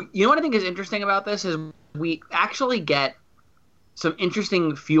 You know what I think is interesting about this is we actually get some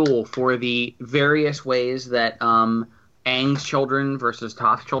interesting fuel for the various ways that Aang's children versus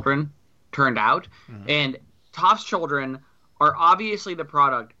Toph's children turned out. Mm-hmm. And Toph's children are obviously the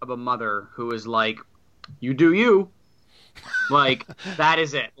product of a mother who is like, you do you. Like, that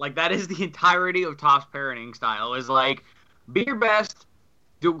is it. Like, that is the entirety of Toph's parenting style, is like, be your best,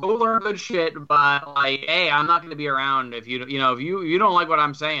 go learn good shit, but like, hey, I'm not going to be around if you don't like what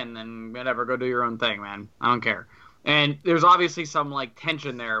I'm saying, then whatever, go do your own thing, man. I don't care. And there's obviously some like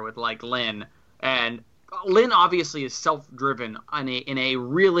tension there with like Lin, and Lin obviously is self-driven in a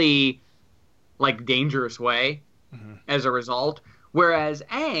really like dangerous way as a result, whereas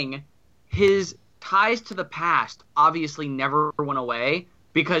Aang, his ties to the past obviously never went away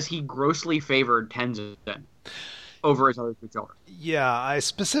because he grossly favored Tenzin over his other two children. Yeah, I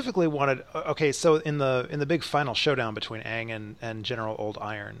specifically wanted. Okay, so in the big final showdown between Aang and General Old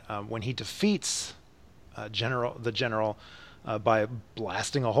Iron, when he defeats the general by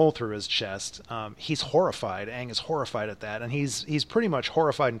blasting a hole through his chest, he's horrified. Aang is horrified at that, and he's pretty much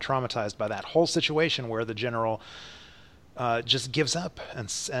horrified and traumatized by that whole situation where the general just gives up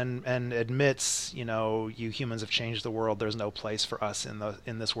and admits, you humans have changed the world. There's no place for us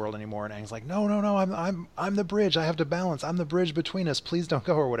in this world anymore. And Aang's like, no, I'm the bridge. I have to balance. I'm the bridge between us. Please don't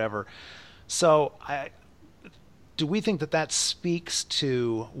go, or whatever. So do we think that speaks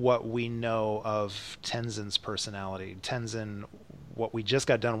to what we know of Tenzin's personality? Tenzin, what we just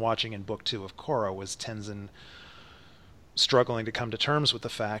got done watching in Book 2 of Korra was Tenzin struggling to come to terms with the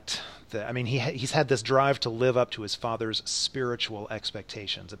fact that, I mean, he's had this drive to live up to his father's spiritual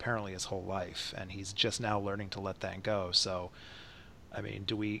expectations apparently his whole life, and he's just now learning to let that go. So, I mean,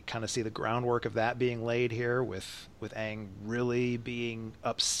 do we kind of see the groundwork of that being laid here with Aang really being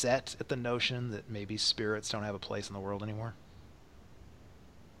upset at the notion that maybe spirits don't have a place in the world anymore?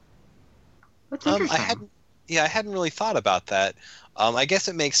 That's interesting. I hadn't really thought about that. I guess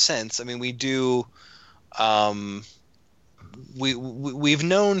it makes sense. I mean, we do. We've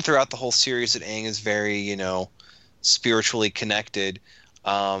known throughout the whole series that Aang is very, spiritually connected.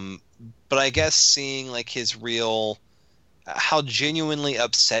 But I guess seeing like his real, how genuinely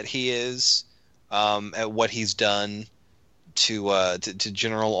upset he is at what he's done to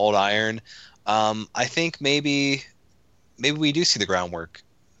General Old Iron, I think maybe we do see the groundwork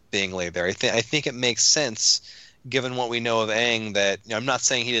being laid there. I think it makes sense given what we know of Aang that, I'm not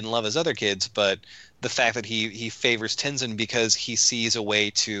saying he didn't love his other kids, but the fact that he favors Tenzin because he sees a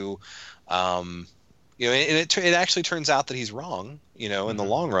way to, and it actually turns out that he's wrong, in the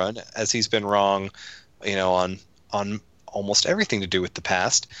long run, as he's been wrong, on almost everything to do with the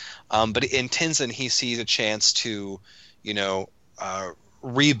past. But in Tenzin, he sees a chance to,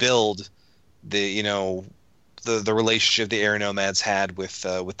 rebuild the relationship the air nomads had with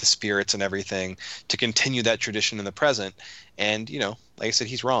the spirits and everything, to continue that tradition in the present. And like I said,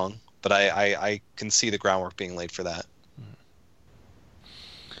 he's wrong. but I can see the groundwork being laid for that.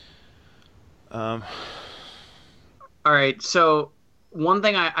 All right, so one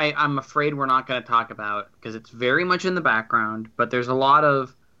thing I'm afraid we're not going to talk about, because it's very much in the background, but there's a lot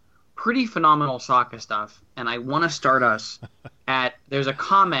of pretty phenomenal Sokka stuff, and I want to start us there's a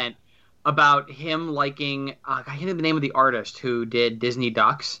comment about him liking, I can't remember the name of the artist who did Disney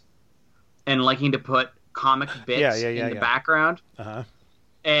Ducks, and liking to put comic bits in the background. Uh-huh.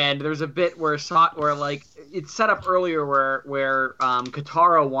 And there's a bit where like it's set up earlier where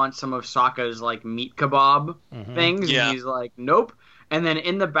Katara wants some of Sokka's like meat kebab things, and he's like, nope. And then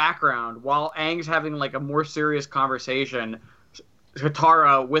in the background, while Aang's having like a more serious conversation,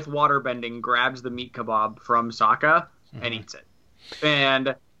 Katara with waterbending grabs the meat kebab from Sokka and eats it.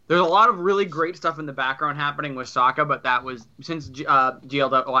 And there's a lot of really great stuff in the background happening with Sokka, but that was since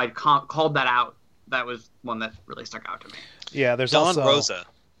GLW I called that out. That was one that really stuck out to me. Yeah, there's Don also Rosa.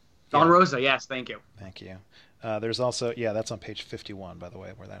 Don Rosa, yes, thank you. Thank you. There's also, that's on page 51, by the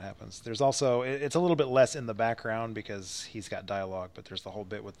way, where that happens. There's also, it's a little bit less in the background because he's got dialogue, but there's the whole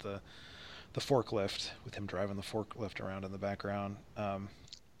bit with the forklift, with him driving the forklift around in the background.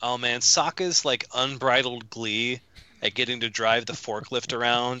 Oh man, Sokka's like unbridled glee at getting to drive the forklift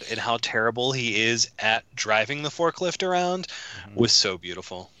around and how terrible he is at driving the forklift around was so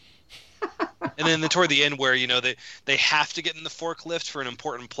beautiful. And then toward the end where, they have to get in the forklift for an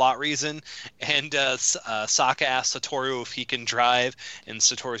important plot reason, and Sokka asks Satoru if he can drive, and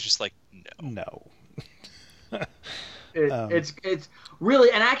Satoru's just like, no. It's really,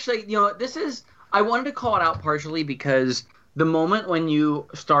 and actually, this is, I wanted to call it out partially because the moment when you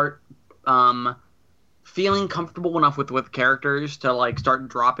start feeling comfortable enough with characters to like start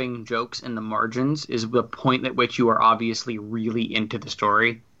dropping jokes in the margins is the point at which you are obviously really into the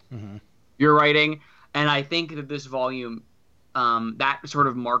story. You're writing, and I think that this volume, that sort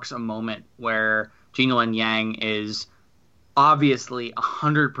of marks a moment where Gene Yang is obviously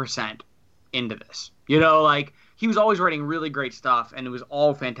 100% into this. Like he was always writing really great stuff, and it was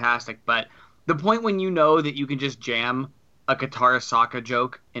all fantastic. But the point when you know that you can just jam a Katara Sokka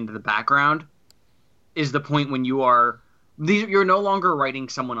joke into the background is the point when you're no longer writing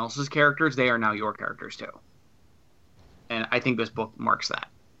someone else's characters; they are now your characters too. And I think this book marks that.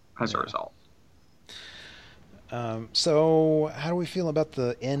 As a result. So how do we feel about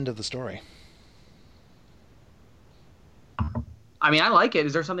the end of the story? I mean, I like it.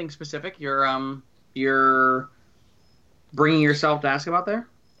 Is there something specific you're bringing yourself to ask about there?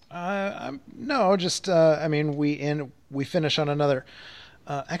 No, just I mean, we finish on another.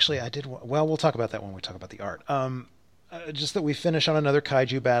 Actually, I did. Well, we'll talk about that when we talk about the art. Just that we finish on another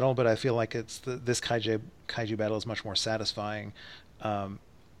kaiju battle, but I feel like this kaiju battle is much more satisfying.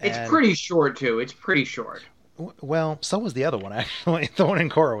 It's pretty short too. It's pretty short. Well, so was the other one actually. The one in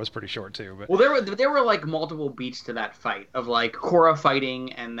Korra was pretty short too. But there were like multiple beats to that fight of like Korra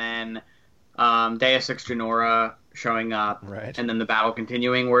fighting and then Deus Ex Genora showing up, right, and then the battle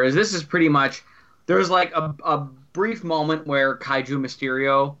continuing. Whereas this is pretty much there's like a brief moment where Kaiju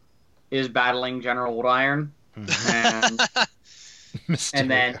Mysterio is battling General Old Iron, and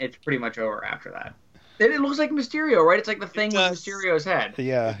then it's pretty much over after that. It looks like Mysterio, right? It's like the thing with Mysterio's head.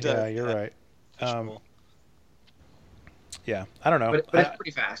 Yeah, you're right. Yeah, I don't know. But it's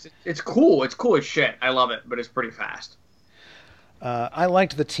pretty fast. It's cool. It's cool as shit. I love it, but it's pretty fast. I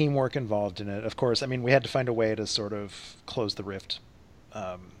liked the teamwork involved in it. Of course, I mean, we had to find a way to sort of close the rift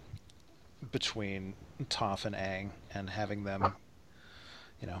between Toph and Aang, and having them,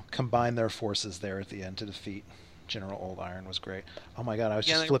 combine their forces there at the end to defeat General Old Iron was great. Oh my god, I was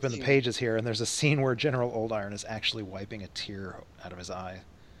just flipping the pages here, and there's a scene where General Old Iron is actually wiping a tear out of his eye.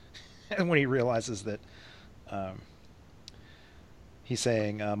 And when he realizes that he's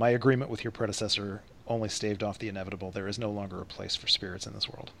saying, my agreement with your predecessor only staved off the inevitable. There is no longer a place for spirits in this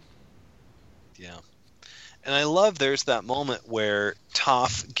world. Yeah. And I love there's that moment where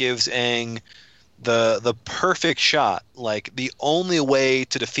Toph gives Aang the perfect shot. Like, the only way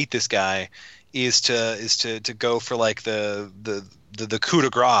to defeat this guy is to go for like the coup de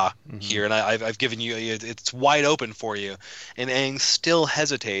grace here, and I've given you, it's wide open for you, and Aang still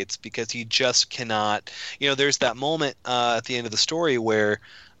hesitates because he just cannot. There's that moment at the end of the story where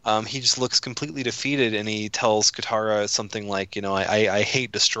he just looks completely defeated, and he tells Katara something like, I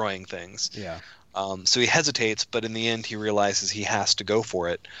hate destroying things. Yeah. So he hesitates, but in the end he realizes he has to go for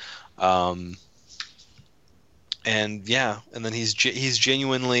it. And then he's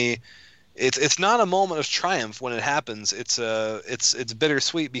genuinely. It's not a moment of triumph when it happens. It's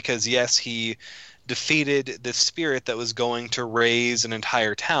bittersweet because yes, he defeated this spirit that was going to raise an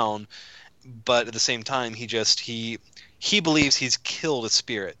entire town, but at the same time he believes he's killed a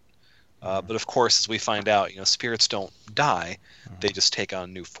spirit. But of course, as we find out, spirits don't die; they just take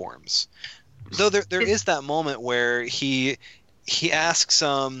on new forms. Though there is that moment where he asks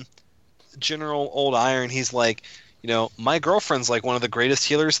General Old Iron, he's like, my girlfriend's like one of the greatest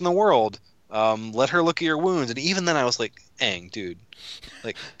healers in the world. Let her look at your wounds. And even then I was like, Aang, dude,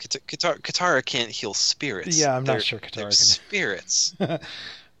 like Katara can't heal spirits. Yeah, I'm not sure Katara can. Spirits.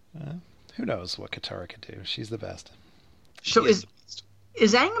 Who knows what Katara could do? She's the best. So is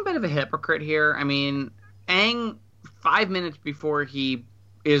Aang a bit of a hypocrite here? I mean, Aang, 5 minutes before he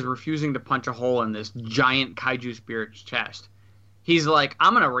is refusing to punch a hole in this giant kaiju spirit's chest, he's like,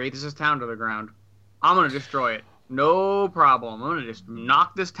 I'm going to raze this town to the ground. I'm going to destroy it. No problem. I'm going to just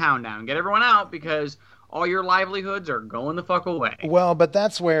knock this town down. Get everyone out because all your livelihoods are going the fuck away. Well, but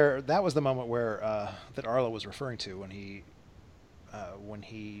that was the moment where that Arlo was referring to when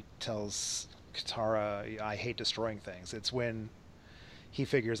he tells Katara, I hate destroying things. It's when he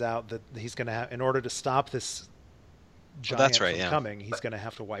figures out that he's going to have, in order to stop this giant from coming, he's going to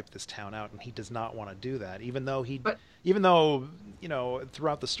have to wipe this town out, and he does not want to do that. Even though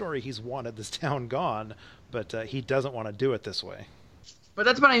throughout the story he's wanted this town gone, but he doesn't want to do it this way. But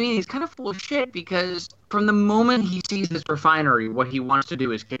that's what I mean. He's kind of full of shit because from the moment he sees this refinery, what he wants to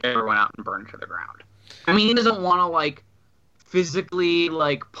do is kick everyone out and burn it to the ground. I mean, he doesn't want to physically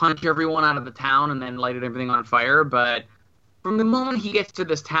punch everyone out of the town and then light everything on fire, but from the moment he gets to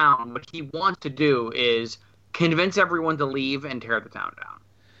this town, what he wants to do is convince everyone to leave and tear the town down.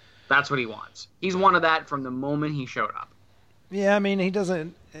 That's what he wants. He's wanted that from the moment he showed up. Yeah, I mean, he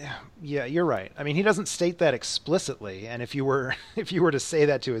doesn't. Yeah, you're right. I mean, he doesn't state that explicitly, and if you were to say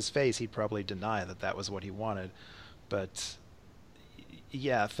that to his face, he'd probably deny that was what he wanted. But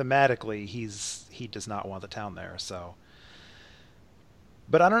yeah, thematically, he does not want the town there. So,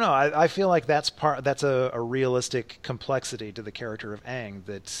 but I don't know. I feel like that's a realistic complexity to the character of Aang.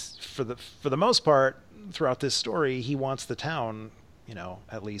 That for the most part, throughout this story, he wants the town,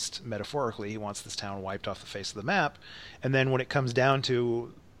 at least metaphorically, he wants this town wiped off the face of the map. And then when it comes down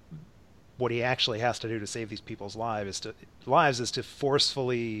to what he actually has to do to save these people's lives is to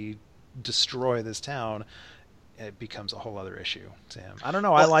forcefully destroy this town. It becomes a whole other issue to him. I don't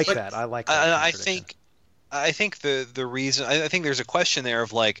know. I like that. I think the reason, I think there's a question there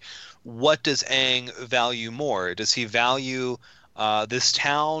of what does Aang value more? Does he value this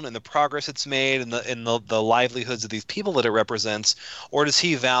town and the progress it's made and the livelihoods of these people that it represents, or does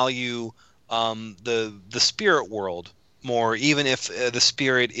he value the spirit world more, even if the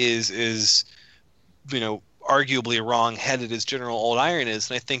spirit is arguably wrong-headed as General Old Iron is?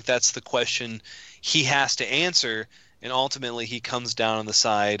 And I think that's the question he has to answer, and ultimately he comes down on the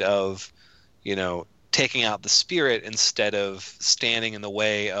side of taking out the spirit instead of standing in the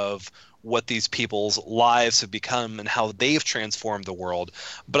way of what these people's lives have become and how they've transformed the world.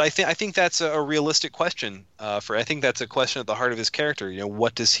 But I think that's a realistic question. I think that's a question at the heart of his character.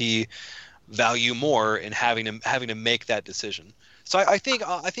 What does he value more in having to make that decision? So I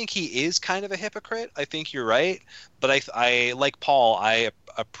think he is kind of a hypocrite. I think you're right, but I like Paul, I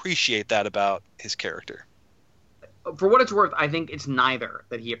appreciate that about his character. For what it's worth, I think it's neither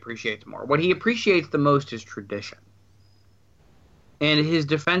that he appreciates more. What he appreciates the most is tradition. And his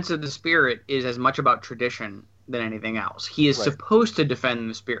defense of the spirit is as much about tradition than anything else. He is supposed to defend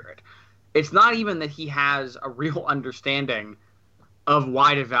the spirit. It's not even that he has a real understanding of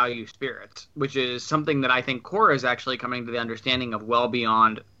why to value spirits, which is something that I think Korra is actually coming to the understanding of well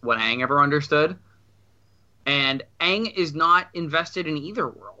beyond what Aang ever understood. And Aang is not invested in either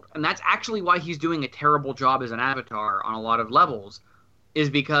world. And that's actually why he's doing a terrible job as an avatar on a lot of levels, is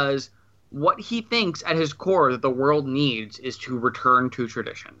because what he thinks at his core that the world needs is to return to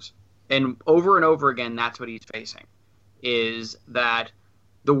traditions. And over again, that's what he's facing, is that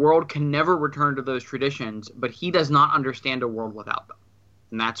the world can never return to those traditions, but he does not understand a world without them.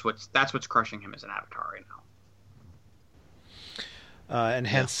 And that's what's crushing him as an avatar right now. And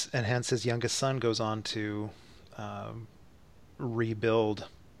hence his youngest son goes on to rebuild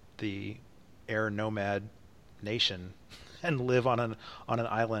the air nomad nation and live on an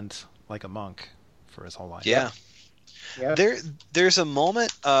island like a monk for his whole life. Yeah. There's a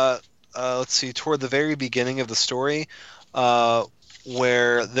moment, let's see, toward the very beginning of the story,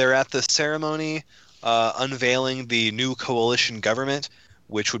 where they're at the ceremony unveiling the new coalition government,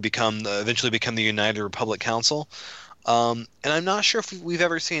 which would eventually become the United Republic Council. And I'm not sure if we've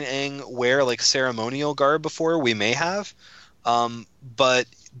ever seen Aang wear ceremonial garb before. We may have, but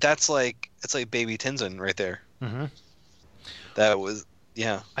it's like baby Tenzin right there. Mm-hmm. That was.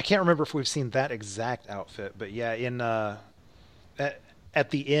 Yeah, I can't remember if we've seen that exact outfit, but yeah, in at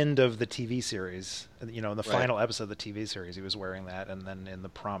the end of the TV series, in the Right. final episode of the TV series, he was wearing that, and then in The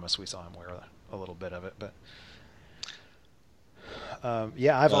Promise, we saw him wear a little bit of it. But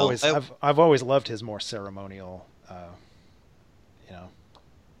yeah, I've always loved his more ceremonial,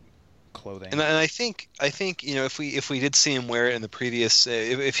 clothing. And I think if we did see him wear it in the previous,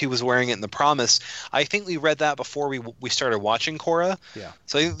 if he was wearing it in The Promise, I think we read that before we started watching Korra. Yeah.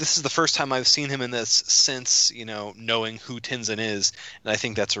 So I think this is the first time I've seen him in this since knowing who Tenzin is, and I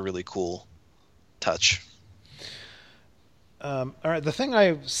think that's a really cool touch. All right, the thing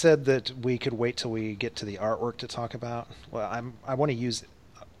I said that we could wait till we get to the artwork to talk about. Well,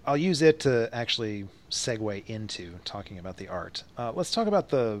 I'll use it to actually segue into talking about the art. Let's talk about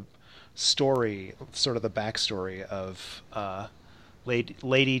the story, sort of the backstory of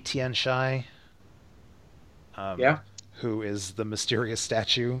Lady Tian Shai. Yeah. Who is the mysterious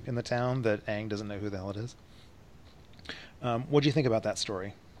statue in the town that Aang doesn't know who the hell it is. What do you think about that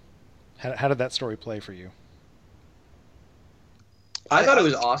story? How did that story play for you? I thought it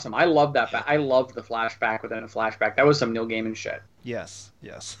was awesome. I loved that. I loved the flashback within a flashback. That was some Neil Gaiman shit. Yes.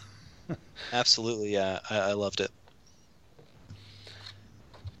 Absolutely, yeah. I loved it.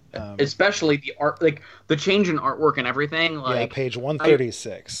 Especially the art, like the change in artwork and everything. Like yeah, page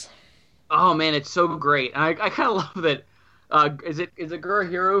 136. Oh man, it's so great. And I kind of love that. Is it Guru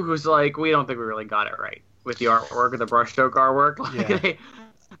Hero who's like, we don't think we really got it right with the artwork or the brushstroke artwork. Like, Yeah.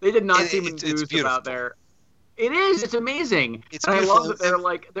 they did not seem enthused about their. It is. It's amazing. It's and I beautiful. love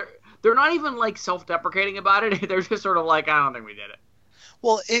that they're not even like self-deprecating about it. They're just sort of like, I don't think we did it.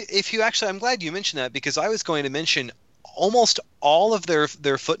 Well, if you actually, I'm glad you mentioned that, because I was going to mention almost all of their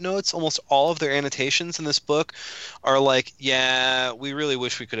footnotes, almost all of their annotations in this book are like, yeah, we really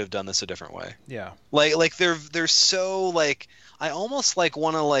wish we could have done this a different way. Yeah. Like they're so like, I almost like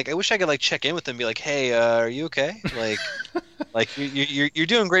want to like, I wish I could like check in with them and be like, hey, are you okay? Like, like you're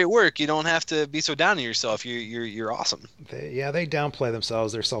doing great work. You don't have to be so down on yourself. You're awesome. They downplay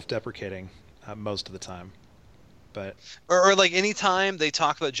themselves. They're self-deprecating most of the time. But or like anytime they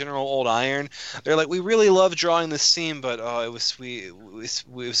talk about General Old Iron, they're like, we really love drawing this scene, but it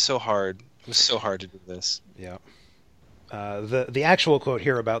was so hard. It was so hard to do this. Yeah. The actual quote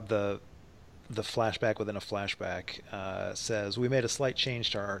here about the flashback within a flashback says, we made a slight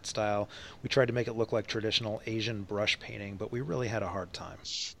change to our art style. We tried to make it look like traditional Asian brush painting, but we really had a hard time.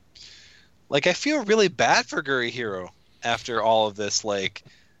 Like, I feel really bad for Guri Hero after all of this. Like,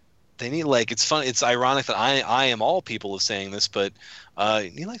 they need, like, it's fun. It's ironic that I am all people of saying this, but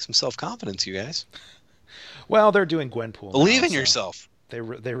you need like some self-confidence, you guys. Well, they're doing Gwenpool. Believe now, in so yourself. They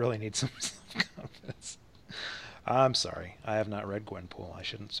really need some self-confidence. I'm sorry. I have not read Gwenpool. I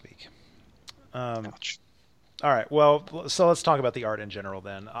shouldn't speak. Ouch. All right. Well, so let's talk about the art in general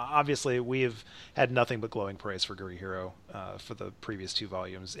then. Obviously, we've had nothing but glowing praise for Guri Hero for the previous two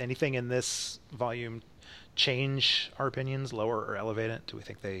volumes. Anything in this volume change our opinions, lower or elevate it? Do we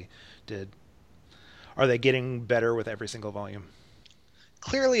think they did? Are they getting better with every single volume?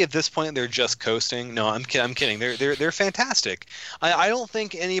 Clearly, at this point, they're just coasting. No, I'm kidding. They're fantastic. I don't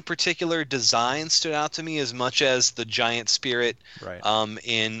think any particular design stood out to me as much as the giant spirit Right.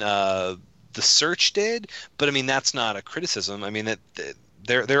 In The Search did. But I mean, that's not a criticism. I mean,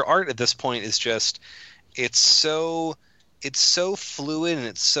 their art at this point is just it's so fluid and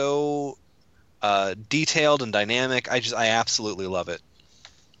it's so detailed and dynamic. I absolutely love it.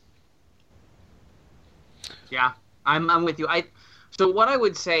 Yeah, I'm with you. So what I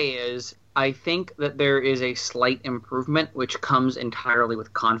would say is I think that there is a slight improvement which comes entirely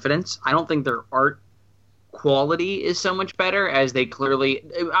with confidence. I don't think their art quality is so much better as they clearly.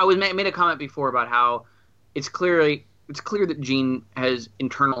 I made a comment before about how it's clear that Gene has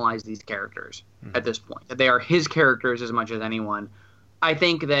internalized these characters at this point, that they are his characters as much as anyone. I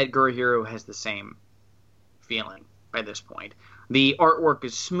think that Guru Hero has the same feeling by this point. The artwork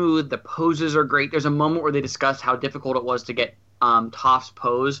is smooth. The poses are great. There's a moment where they discuss how difficult it was to get Toph's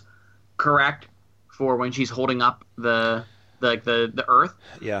pose correct for when she's holding up the earth.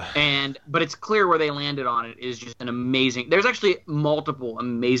 Yeah. But it's clear where they landed on it is just an amazing. There's actually multiple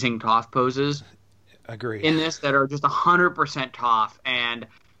amazing Toph poses. Agreed. In this that are just 100% Toph, and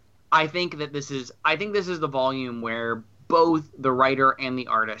I think this is the volume where both the writer and the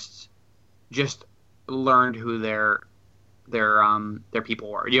artists just learned who their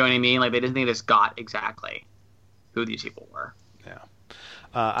people were. You know what I mean? Like they just got exactly who these people were. Yeah.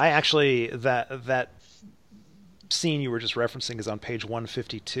 I actually that scene you were just referencing is on page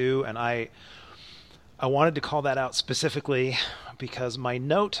 152, and I wanted to call that out specifically because my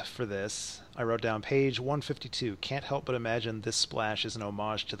note for this, I wrote down page 152. Can't help but imagine this splash is an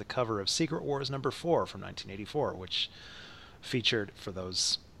homage to the cover of Secret Wars #4 from 1984, which featured, for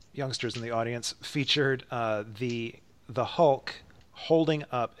those youngsters in the audience, featured the Hulk holding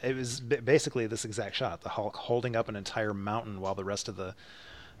up. It was basically this exact shot: the Hulk holding up an entire mountain while the rest of the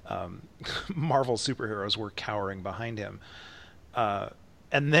Marvel superheroes were cowering behind him.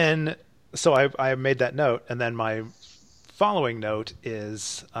 And then, so I made that note, and then my following note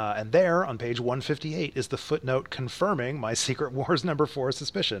is, and there on page 158 is the footnote confirming my Secret Wars #4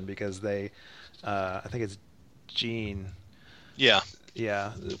 suspicion, because they, I think it's Gene. Yeah.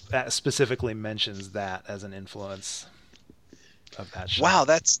 Yeah. That specifically mentions that as an influence of that shot. Wow,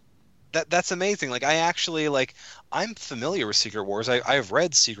 that's amazing. Like, I actually, like, I'm familiar with Secret Wars. I've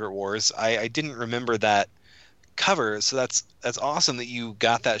read Secret Wars. I didn't remember that cover, so that's awesome that you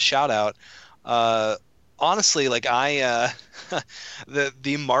got that shout out. Honestly, like,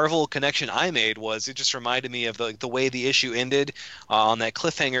 the Marvel connection I made was, it just reminded me of the way the issue ended on that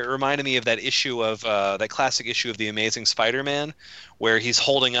cliffhanger. It reminded me of that issue of that classic issue of The Amazing Spider-Man, where he's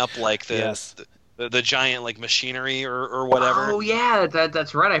holding up like the giant, like, machinery or whatever. Oh yeah,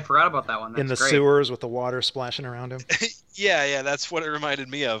 that's right. I forgot about that one. That's in the great. sewers with the water splashing around him. Yeah, that's what it reminded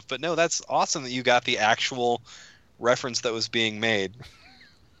me of. But no, that's awesome that you got the actual reference that was being made.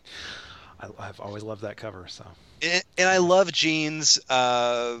 I've always loved that cover. So. And I love Gene's.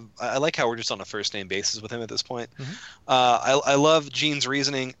 I like how we're just on a first name basis with him at this point. Mm-hmm. I love Gene's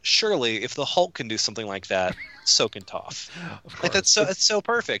reasoning. Surely, if the Hulk can do something like that, so can Toph. Like, it's so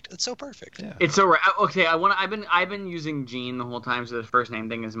perfect. It's so perfect. Yeah. It's so right. Okay, I've been using Gene the whole time, so the first name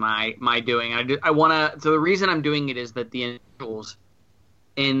thing is my doing. So the reason I'm doing it is that the initials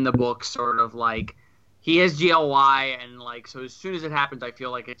in the book sort of like, he has GLY, and like, so as soon as it happens, I feel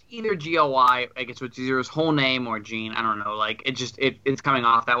like it's either GLY, like it's either his whole name or Gene. I don't know. Like, it's coming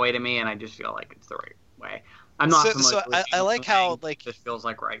off that way to me, and I just feel like it's the right way. I'm not familiar so with I like how, like, this feels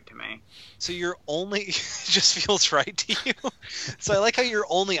like right to me. So your only it just feels right to you. So I like how your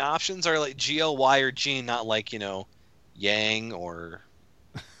only options are like GLY or Gene, not like, Yang or.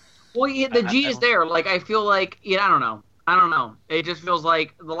 Well, yeah, the G is there. Like, I feel like, I don't know. It just feels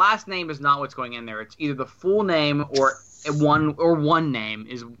like the last name is not what's going in there. It's either the full name or one name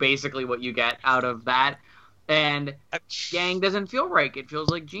is basically what you get out of that. And Yang doesn't feel right. It feels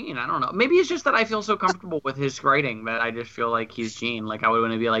like Gene. I don't know. Maybe it's just that I feel so comfortable with his writing that I just feel like he's Gene. Like, I would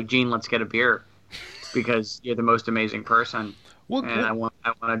want to be like, Gene, let's get a beer, because you're the most amazing person, I want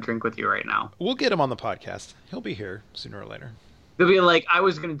to drink with you right now. We'll get him on the podcast. He'll be here sooner or later. They'll be like, I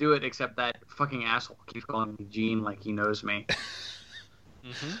was going to do it, except that fucking asshole keeps calling me Gene like he knows me.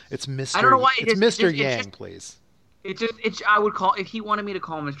 Mm-hmm. It's Mr. I don't know why. It's Mr. Yang, please. I would call, if he wanted me to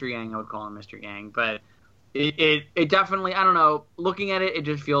call him Mr. Yang, I would call him Mr. Yang. But it definitely, I don't know. Looking at it, it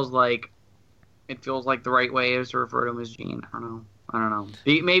just feels like the right way is to refer to him as Gene. I don't know.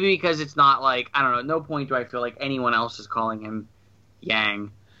 Maybe because it's not like, I don't know. At no point do I feel like anyone else is calling him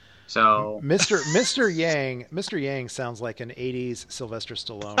Yang. So Mr. Yang sounds like an 80s Sylvester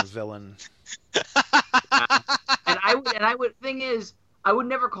Stallone villain. And I would thing is, I would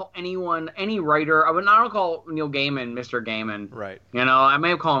never call any writer. I would not call Neil Gaiman Mr. Gaiman. Right. I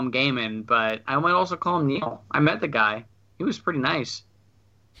may call him Gaiman, but I might also call him Neil. I met the guy. He was pretty nice.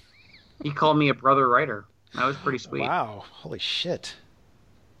 He called me a brother writer. That was pretty sweet. Wow. Holy shit.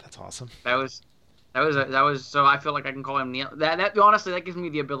 That's awesome. That was so I feel like I can call him Neil. That honestly, that gives me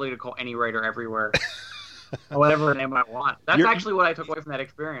the ability to call any writer everywhere. Whatever name I want. That's actually what I took away from that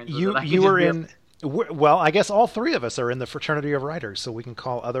experience. You were in. Well, I guess all three of us are in the fraternity of writers, so we can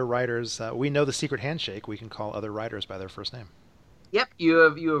call other writers. We know the secret handshake. We can call other writers by their first name. Yep, you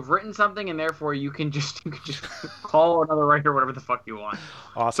have written something, and therefore you can just call another writer whatever the fuck you want.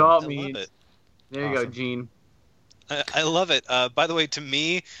 Awesome. That's all it means. Love it. There you go, Gene. I love it. By the way, to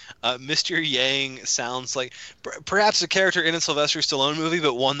me, Mr. Yang sounds like perhaps a character in a Sylvester Stallone movie,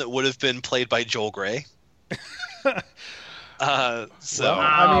 but one that would have been played by Joel Grey. I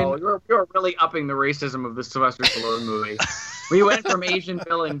mean, you're really upping the racism of the Sylvester Stallone movie. We went from Asian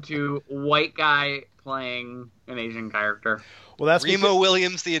villain to white guy playing an Asian character. Well, that's Remo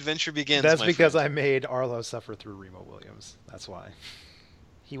Williams. The adventure begins. That's because I made Arlo suffer through Remo Williams. That's why.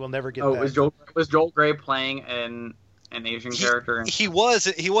 He will never get that. Was Joel Grey playing an Asian character? He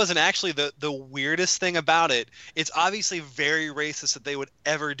wasn't actually. The weirdest thing about it, it's obviously very racist that they would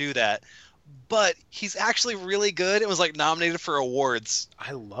ever do that. But he's actually really good and was like nominated for awards.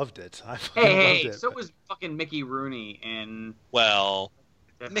 I loved it. So was fucking Mickey Rooney in. Well,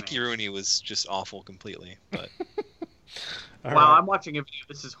 Mickey Rooney was just awful completely. But wow, right. I'm watching a video.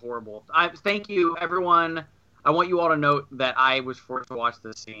 This is horrible. Thank you, everyone. I want you all to note that I was forced to watch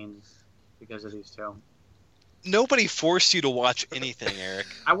this scene because of these two. Nobody forced you to watch anything, Eric.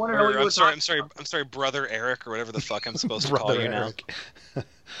 I want to know what you were I'm sorry, brother Eric, or whatever the fuck I'm supposed to call you Eric. Now.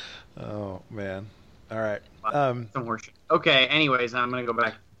 Oh man! All right. Some horseshit. Okay. Anyways, I'm gonna go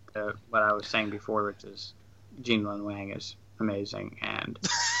back to what I was saying before, which is Gene Luen Wang is amazing, and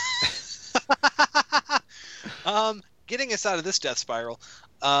getting us out of this death spiral.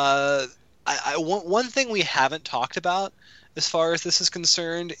 One thing we haven't talked about as far as this is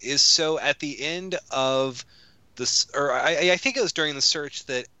concerned is, so at the end of this, or I think it was during the search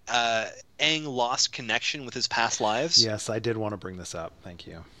that Aang lost connection with his past lives. Yes, I did want to bring this up. Thank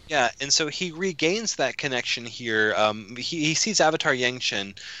you. Yeah, and so he regains that connection here. He sees Avatar Yang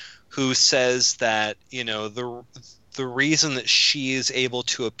Chen, who says that, you know, the reason that she is able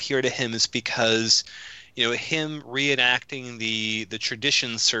to appear to him is because, you know, him reenacting the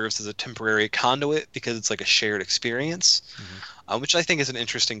tradition serves as a temporary conduit because it's like a shared experience, which I think is an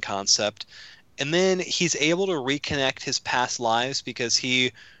interesting concept. And then he's able to reconnect his past lives because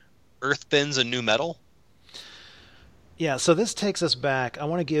he earthbends a new metal. Yeah, so this takes us back. I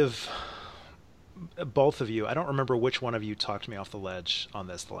want to give both of you, I don't remember which one of you talked me off the ledge on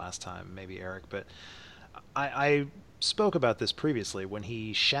this the last time, maybe Eric, but I spoke about this previously when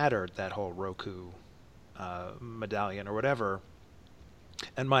he shattered that whole Roku medallion or whatever.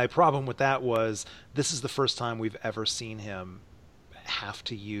 And my problem with that was, this is the first time we've ever seen him have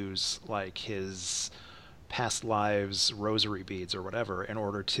to use like his past lives rosary beads or whatever in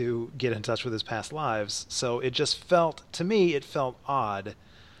order to get in touch with his past lives. So it just felt, to me, it felt odd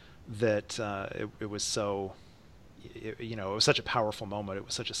that it was so, you know, it was such a powerful moment. It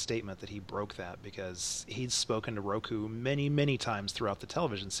was such a statement that he broke that, because he'd spoken to Roku many, many times throughout the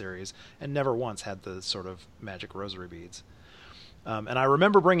television series and never once had the sort of magic rosary beads. And I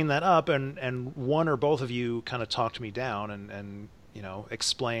remember bringing that up, and one or both of you kind of talked me down and you know,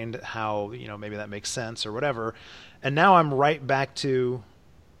 explained how, you know, maybe that makes sense or whatever. And now I'm right back to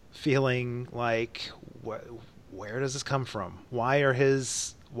feeling like, where does this come from? Why are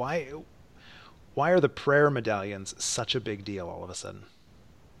the prayer medallions such a big deal all of a sudden?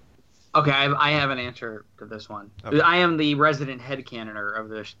 Okay, I have an answer to this one. Okay. I am the resident headcanoner of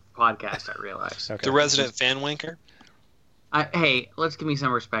this podcast, I realize. Okay. The resident fan wanker? Hey, let's give me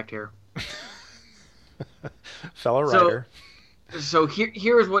some respect here. Fellow writer. So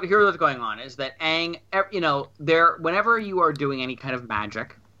here's what's going on, is that Aang, you know, whenever you are doing any kind of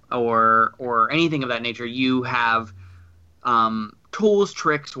magic or anything of that nature, you have tools,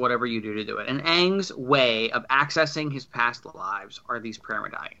 tricks, whatever you do to do it. And Aang's way of accessing his past lives are these prayer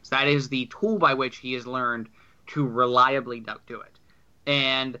medallions. That is the tool by which he has learned to reliably do it.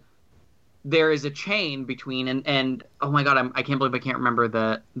 And there is a chain between, and oh my god, I can't believe I can't remember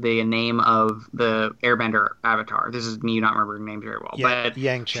the name of the Airbender avatar. This is me not remembering names very well. Yeah, but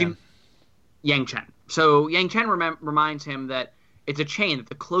Yang Chen. Yang Chen. So Yang Chen reminds him that it's a chain, that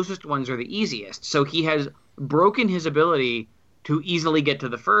the closest ones are the easiest. So he has broken his ability to easily get to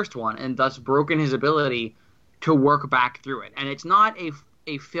the first one, and thus broken his ability to work back through it. And it's not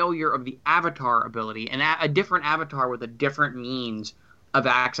a failure of the avatar ability. And a different avatar with a different means of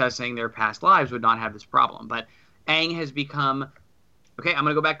accessing their past lives would not have this problem. But Aang has become, okay, I'm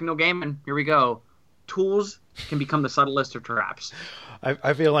going to go back to Neil Gaiman. Here we go. Tools can become the subtlest of traps.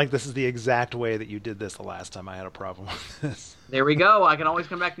 I feel like this is the exact way that you did this the last time I had a problem with this. There we go. I can always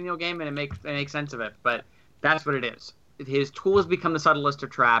come back to Neil Gaiman and make sense of it. But that's what it is. His tools become the subtlest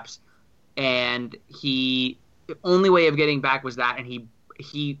of traps, and the only way of getting back was that, and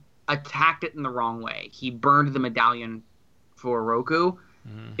he attacked it in the wrong way. He burned the medallion for Roku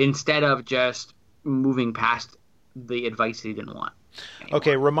instead of just moving past the advice he didn't want anymore.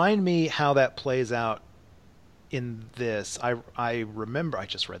 Okay, remind me how that plays out in this. I remember, I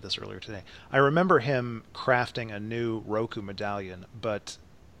just read this earlier today. I remember him crafting a new Roku medallion, but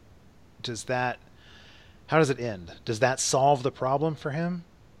how does it end? Does that solve the problem for him?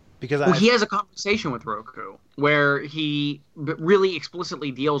 Because he has a conversation with Roku where he really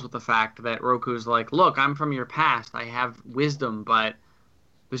explicitly deals with the fact that Roku's like, look, I'm from your past. I have wisdom, but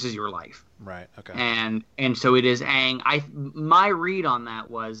this is your life. Right. Okay. And so it is Aang. My read on that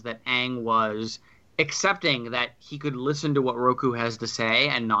was that Aang was accepting that he could listen to what Roku has to say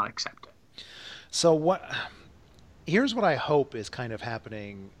and not accept it. So here's what I hope is kind of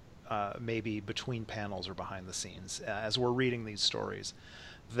happening, maybe between panels or behind the scenes as we're reading these stories,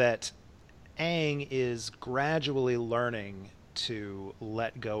 that Aang is gradually learning to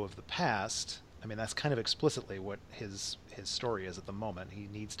let go of the past. I mean, that's kind of explicitly what his story is at the moment. He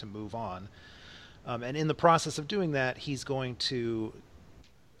needs to move on. And in the process of doing that, he's going to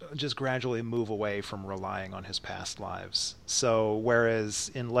just gradually move away from relying on his past lives. So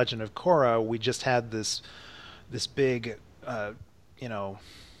whereas in Legend of Korra, we just had this this big, you know,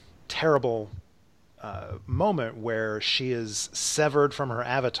 terrible moment where she is severed from her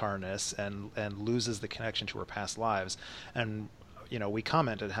avatarness and loses the connection to her past lives. And you know, we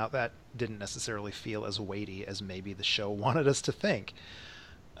commented how that didn't necessarily feel as weighty as maybe the show wanted us to think.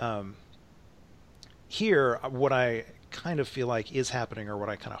 Here, what I kind of feel like is happening, or what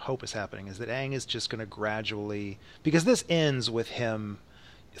I kind of hope is happening, is that Aang is just going to gradually, because this ends with him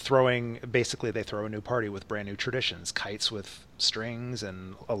basically they throw a new party with brand new traditions, kites with strings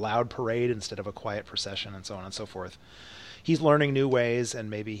and a loud parade instead of a quiet procession, and so on and so forth. He's learning new ways, and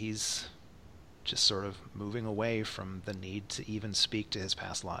maybe he's just sort of moving away from the need to even speak to his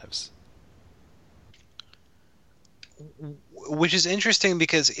past lives. Which is interesting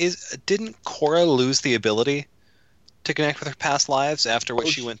because didn't Korra lose the ability to connect with her past lives after what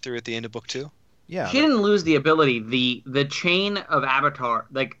she went through at the end of book 2? Yeah, she didn't lose the ability. The chain of Avatar,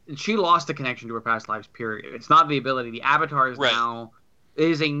 like, she lost the connection to her past lives, period. It's not the ability. The Avatar is now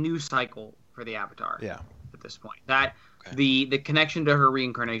is a new cycle for the Avatar. Yeah. At this point, the connection to her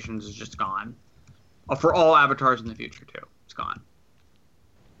reincarnations is just gone. For all Avatars in the future too, it's gone.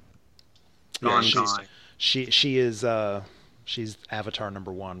 Gone. She is she's Avatar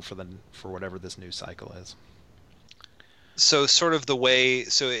number 1 for whatever this new cycle is. So sort of so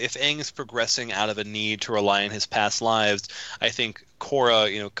if Aang is progressing out of a need to rely on his past lives, I think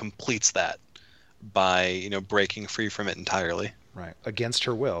Korra, completes that by, breaking free from it entirely. Right. Against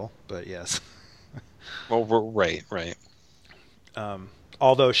her will, but yes. Well, right.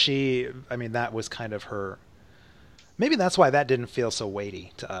 Although that was kind of her, maybe that's why that didn't feel so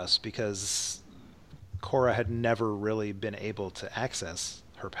weighty to us, because Korra had never really been able to access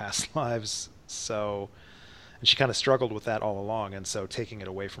her past lives, and she kind of struggled with that all along, and so taking it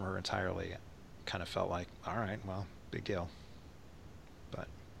away from her entirely kind of felt like, all right, well, big deal. But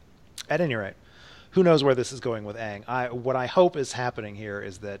at any rate, who knows where this is going with Aang. What I hope is happening here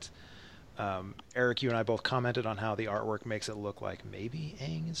is that Eric, you and I both commented on how the artwork makes it look like maybe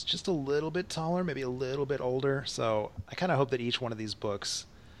Aang is just a little bit taller, maybe a little bit older. So I kind of hope that each one of these books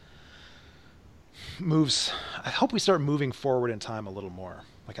I hope we start moving forward in time a little more.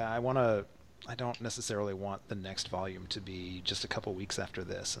 Like, I don't necessarily want the next volume to be just a couple weeks after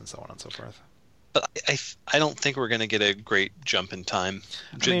this, and so on and so forth. But I don't think we're going to get a great jump in time,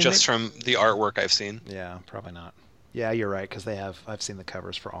 just from the artwork I've seen. Yeah, probably not. Yeah, you're right, because I've seen the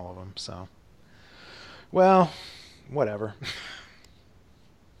covers for all of them. So, well, whatever.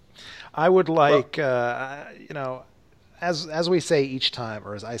 I would like, as we say each time,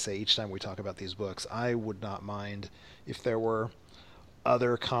 or as I say each time we talk about these books, I would not mind if there were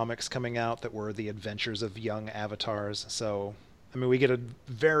other comics coming out that were the adventures of young avatars. So, we get a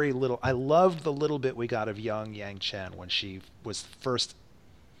very little. I loved the little bit we got of young Yang Chen when she was first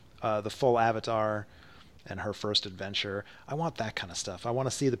the full avatar and her first adventure. I want that kind of stuff. I want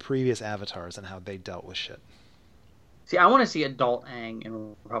to see the previous avatars and how they dealt with shit. See, I want to see adult Aang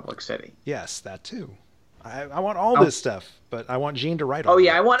in Republic City. Yes, that too. I want all this stuff, but I want Gene to write all. Oh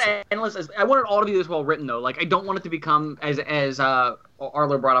yeah, I want endless. I want it all to be this well written though. Like, I don't want it to become as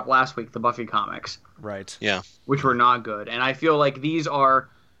Arlo brought up last week, the Buffy comics. Right. Yeah. Which were not good, and I feel like these are,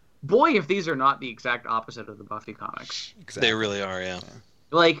 if these are not the exact opposite of the Buffy comics. Exactly. They really are. Yeah.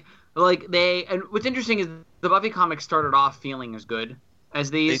 Like and what's interesting is the Buffy comics started off feeling as good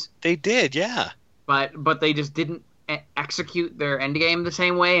as these. They did, yeah. But they just didn't execute their endgame the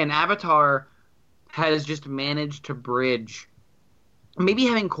same way, and Avatar has just managed to bridge. Maybe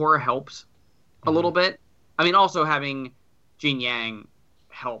having Korra helps a little bit. Also having Jin Yang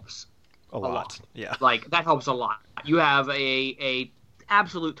helps a lot. Yeah. Like, that helps a lot. You have a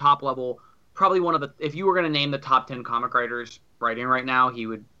absolute top level, probably one of the, if you were going to name the top 10 comic writers writing right now, he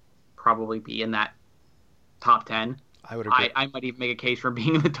would probably be in that top 10. I would agree. I might even make a case for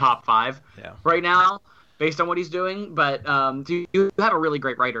being in the top 5 right now, based on what he's doing. But you have a really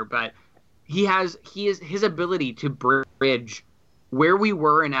great writer, but his ability to bridge where we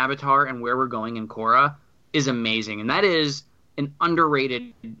were in Avatar and where we're going in Korra is amazing, and that is an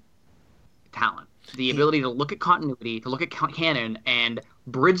underrated talent. The ability to look at continuity, to look at canon, and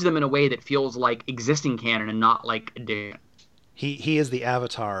bridge them in a way that feels like existing canon and not like addition. He is the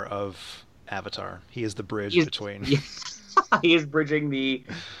Avatar of Avatar. He is the bridge between. Yeah. He is bridging the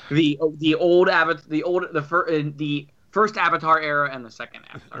first Avatar era and the second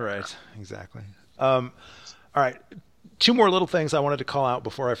Avatar era. Right, exactly. All right, 2 more little things I wanted to call out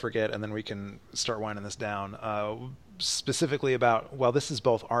before I forget, and then we can start winding this down. Specifically about, this is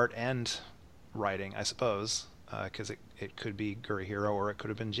both art and writing, I suppose, because it could be Gurihiro or it could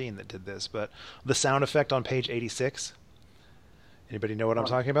have been Gene that did this, but the sound effect on page 86. Anybody know what I'm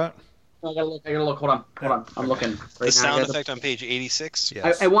talking about? I gotta look. Hold on. I'm looking. The sound effect on page 86.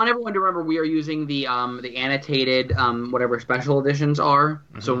 Yes. I want everyone to remember we are using the annotated whatever special editions are.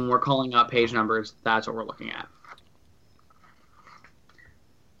 Mm-hmm. So when we're calling out page numbers, that's what we're looking at.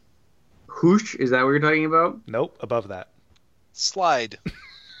 Whoosh, is that what you're talking about? Nope, above that. Slide.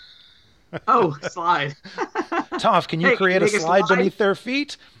 Oh, slide. Toph, can you create a slide beneath their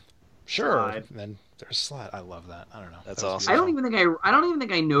feet? Sure. Slide. And then there's a slide. I love that. I don't know. That's awesome. I don't even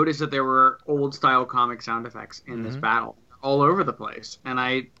think I noticed that there were old style comic sound effects in this battle all over the place.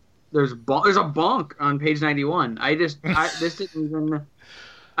 And there's a bonk on page 91. this didn't even.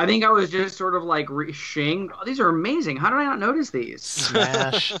 I think I was just sort of like shing. Oh, these are amazing. How did I not notice these?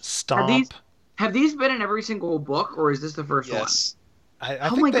 Smash, stomp. Have these been in every single book, or is this the first one? I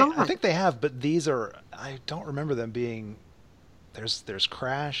think they have, but these are. I don't remember them being. There's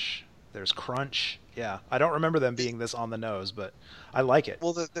Crash. There's Crunch. Yeah, I don't remember them being this on the nose, but I like it.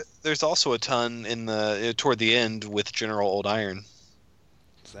 Well, there's also a ton in toward the end with General Old Iron.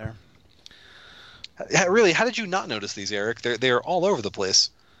 Is there? Really, how did you not notice these, Eric? They're all over the place.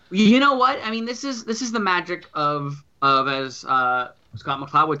 You know what? I mean, this is the magic of as Scott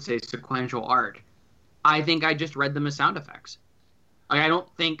McCloud would say, sequential art. I think I just read them as sound effects. I don't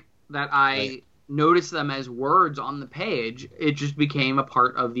think that I noticed them as words on the page. It just became a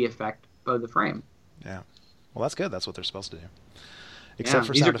part of the effect of the frame. Yeah. Well, that's good. That's what they're supposed to do. Except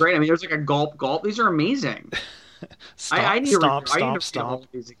for these are great. I mean, there's like a gulp. These are amazing. I need to stomp.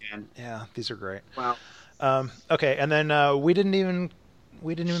 These again. Yeah, these are great. Wow. Okay, and then we didn't even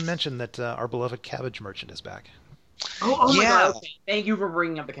mention that our beloved Cabbage Merchant is back. Oh my God! Okay. Thank you for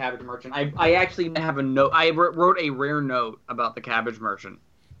bringing up the Cabbage Merchant. I actually have a note. I wrote a rare note about the Cabbage Merchant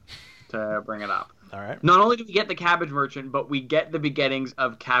to bring it up. All right. Not only do we get the Cabbage Merchant, but we get the beginnings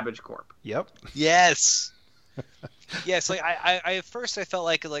of Cabbage Corp. Yep. Yes. Yes. Like I at first I felt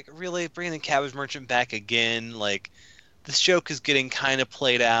like really bringing the Cabbage Merchant back again. Like this joke is getting kind of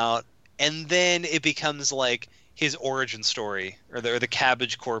played out, and then it becomes like his origin story or the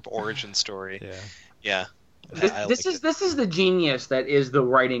Cabbage Corp origin story. Yeah. This is the genius that is the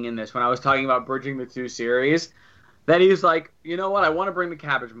writing in this. When I was talking about bridging the two series, that he's like, you know what, I want to bring the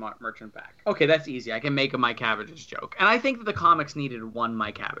Cabbage Merchant back. Okay, that's easy. I can make a My Cabbages joke. And I think that the comics needed one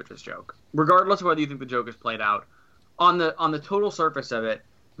My Cabbages joke. Regardless of whether you think the joke is played out. On the total surface of it,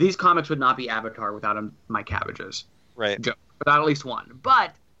 these comics would not be Avatar without a My Cabbages joke. Without at least one.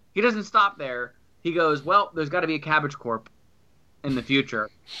 But he doesn't stop there. He goes, well, there's got to be a Cabbage Corp in the future.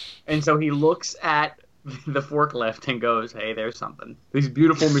 And so he looks at the forklift and goes, hey, there's something. These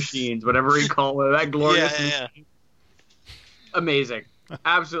beautiful machines, whatever you call it, that glorious machine. Amazing.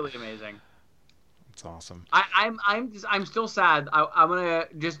 Absolutely amazing. It's awesome. I'm still sad. I'm gonna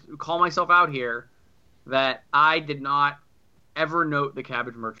just call myself out here that I did not ever note the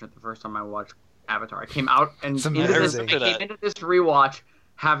Cabbage Merchant the first time I watched Avatar. I came out and into this rewatch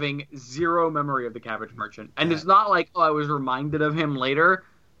having zero memory of the Cabbage Merchant. And it's not like, I was reminded of him later.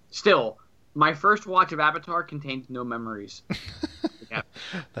 Still, my first watch of Avatar contains no memories.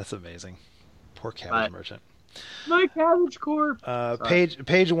 That's amazing. Poor Cabbage Merchant. My Cabbage Corp. Page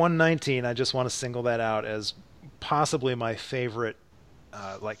 119. I just want to single that out as possibly my favorite,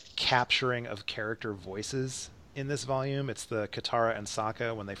 capturing of character voices in this volume. It's the Katara and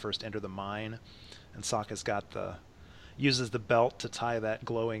Sokka when they first enter the mine, and Sokka's uses the belt to tie that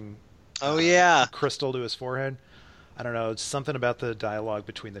glowing crystal to his forehead. I don't know. It's something about the dialogue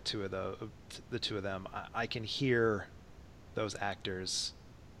between the two of them. I can hear those actors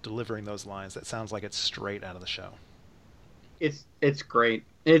delivering those lines. That sounds like it's straight out of the show. It's great.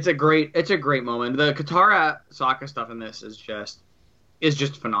 It's a great moment. The Katara Sokka stuff in this is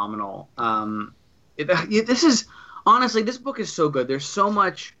just phenomenal. This is honestly, this book is so good. There's so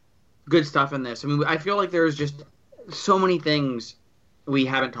much good stuff in this. I mean, I feel like there's just so many things we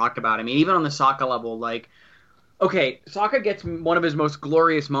haven't talked about. I mean, even on the Sokka level, Sokka gets one of his most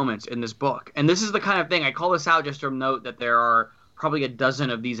glorious moments in this book. And this is the kind of thing, I call this out just to note that there are probably a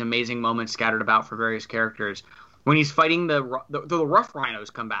dozen of these amazing moments scattered about for various characters. When he's fighting the Rough Rhinos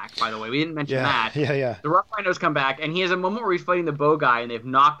come back, by the way. We didn't mention that. Yeah. The Rough Rhinos come back, and he has a moment where he's fighting the bow guy, and they've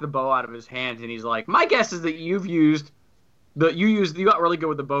knocked the bow out of his hands, and he's like, my guess is that you got really good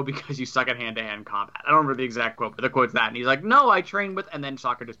with the bow because you suck at hand-to-hand combat. I don't remember the exact quote, but the quote's that. And he's like, no, I trained with... And then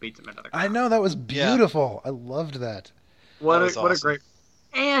Sokka just beats him into the ground. I know, that was beautiful. Yeah. I loved that. What a great...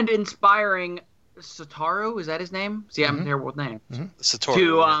 And inspiring Satoru, is that his name? See, I'm terrible with names. Mm-hmm.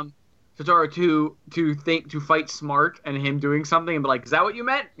 Satoru. Satoru to fight smart and him doing something and be like, is that what you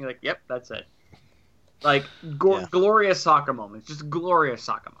meant? And you're like, yep, that's it. Like, glorious Sokka moments. Just glorious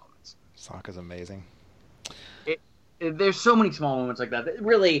Sokka moments. Sokka's amazing. There's so many small moments like that.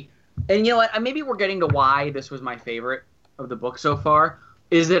 Really, And you know what? Maybe we're getting to why this was my favorite of the book so far.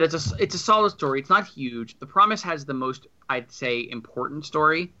 Is that it's a solid story. It's not huge. The Promise has the most, I'd say, important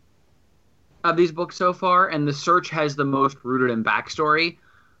story of these books so far, and The Search has the most rooted in backstory.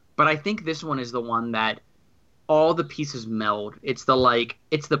 But I think this one is the one that all the pieces meld. It's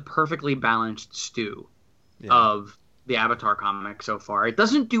the perfectly balanced stew of the Avatar comic so far. It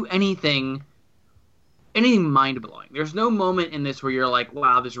doesn't do anything mind-blowing. There's no moment in this where you're like,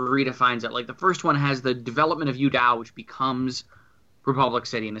 wow, this redefines it. Like, the first one has the development of Yu Dao, which becomes Republic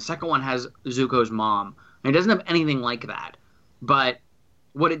City, and the second one has Zuko's mom. And it doesn't have anything like that. But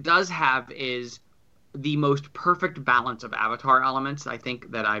what it does have is the most perfect balance of Avatar elements I think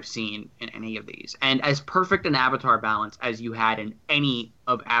that I've seen in any of these. And as perfect an Avatar balance as you had in any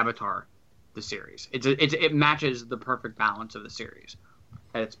of Avatar, the series. It matches the perfect balance of the series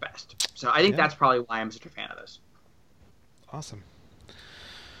at its best. So I think that's probably why I'm such a fan of this. Awesome.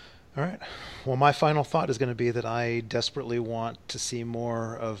 All right. Well, my final thought is going to be that I desperately want to see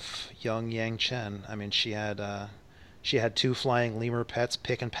more of young Yang Chen. I mean, she had 2 flying lemur pets,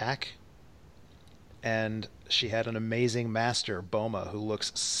 Pick and Pack, and she had an amazing master, Boma, who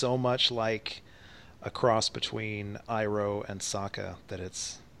looks so much like a cross between Iroh and Sokka that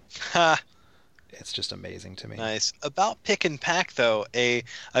it's just amazing to me. Nice. About Pick and Pack, though, a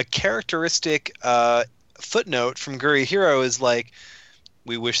characteristic footnote from Guri Hero is like,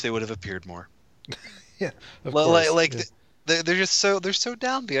 we wish they would have appeared more. Yeah, of course. They're just so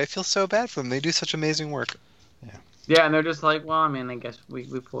downbeat. I feel so bad for them. They do such amazing work. Yeah, and they're just like, well, I mean, I guess we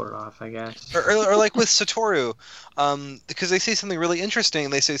pulled it off, I guess. Or like with Satoru, because they say something really interesting.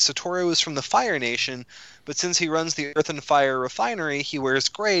 They say Satoru is from the Fire Nation, but since he runs the Earth and Fire refinery, he wears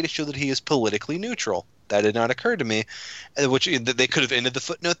gray to show that he is politically neutral. That did not occur to me, which they could have ended the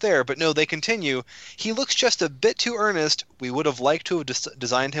footnote there, but no, they continue. He looks just a bit too earnest. We would have liked to have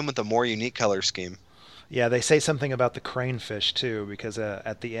designed him with a more unique color scheme. Yeah, they say something about the cranefish, too, because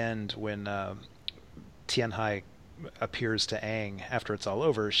at the end, when Tian Hai appears to Aang after it's all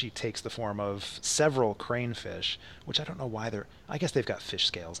over, she takes the form of several cranefish, which I don't know why I guess they've got fish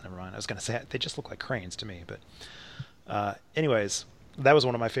scales, never mind. I was going to say, they just look like cranes to me, but anyways, that was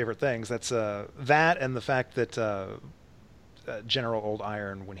one of my favorite things. That's that and the fact that General Old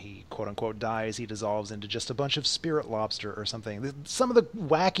Iron, when he quote-unquote dies, he dissolves into just a bunch of spirit lobster or something. Some of the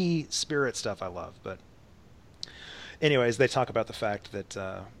wacky spirit stuff I love, but anyways, they talk about the fact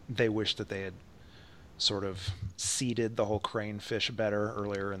that they wish that they had sort of seeded the whole cranefish better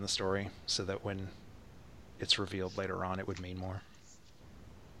earlier in the story, so that when it's revealed later on, it would mean more.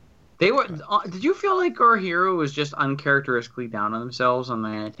 They were. Did you feel like Guri Hero was just uncharacteristically down on themselves on the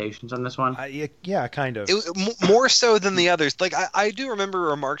annotations on this one? Yeah, kind of. More so than the others. Like I do remember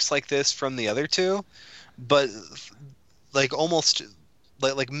remarks like this from the other two, but like almost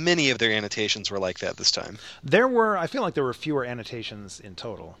like many of their annotations were like that this time. I feel like there were fewer annotations in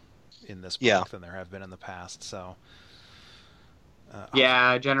total in this book than there have been in the past. So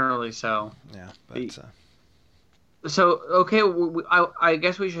yeah, generally so. Yeah, but so okay, I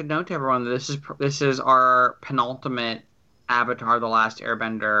guess we should note to everyone that this is our penultimate Avatar: The Last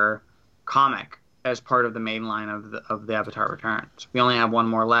Airbender comic as part of the main line of the Avatar Returns. We only have one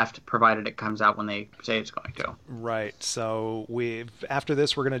more left, provided it comes out when they say it's going to. Right. So after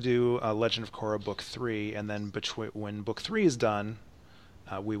this, we're going to do Legend of Korra Book 3, and then when Book 3 is done,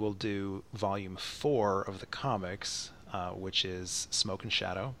 we will do Volume 4 of the comics, which is Smoke and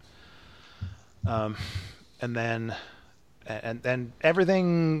Shadow. And then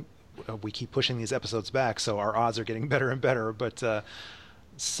everything, we keep pushing these episodes back, so our odds are getting better and better, but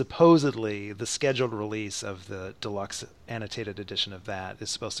supposedly the scheduled release of the deluxe annotated edition of that is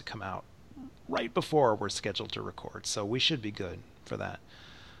supposed to come out right before we're scheduled to record, so we should be good for that.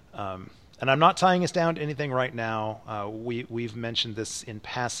 And I'm not tying us down to anything right now. We've mentioned this in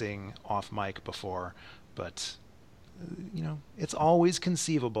passing off mic before, but it's always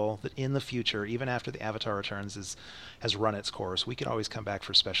conceivable that in the future, even after the Avatar Returns has run its course, we could always come back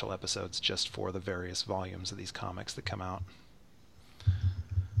for special episodes just for the various volumes of these comics that come out.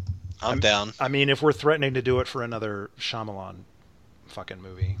 I'm down. I mean, if we're threatening to do it for another Shyamalan fucking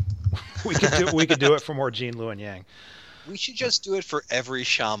movie, we could do it for more Gene Luen Yang. We should just do it for every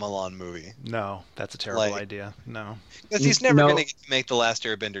Shyamalan movie. No, that's a terrible idea. No. Because he's never going to get to make The Last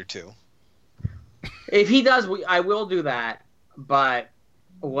Airbender 2. If he does, I will do that. But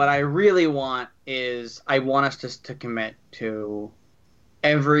what I really want is I want us to commit to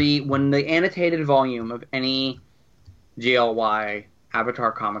when the annotated volume of any GLY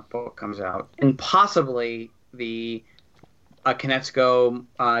Avatar comic book comes out, and possibly the Konietzko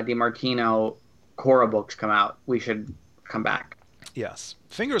DiMartino Korra books come out, we should come back. Yes,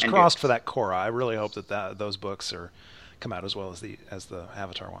 fingers crossed for that Korra. I really hope that those books come out as well as the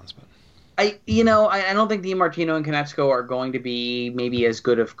Avatar ones. But I don't think DiMartino and Konechko are going to be maybe as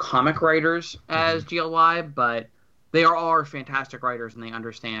good of comic writers as GLY, but they are fantastic writers and they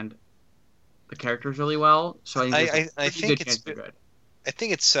understand the characters really well. So I think it's good. I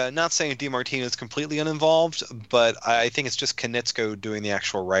think it's not saying DiMartino is completely uninvolved, but I think it's just Konechko doing the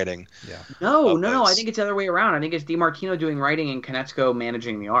actual writing. Yeah. No. I think it's the other way around. I think it's DiMartino doing writing and Konechko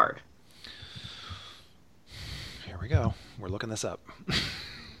managing the art. Here we go. We're looking this up.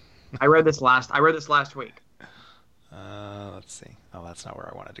 I read this last week. Let's see. Oh, that's not where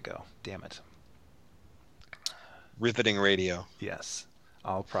I wanted to go. Damn it. Riveting radio. Yes.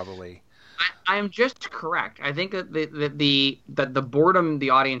 I'll probably... I am just correct. I think that the boredom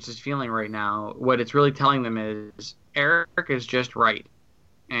the audience is feeling right now, what it's really telling them is Eric is just right,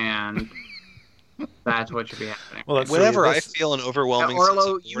 and that's what should be happening. Well, whenever I feel an overwhelming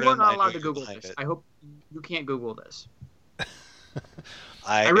Arlo, you are not allowed to Google this. I hope you can't Google this.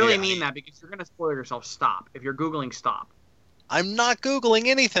 I really mean that because you're going to spoil yourself. Stop. If you're Googling, stop. I'm not Googling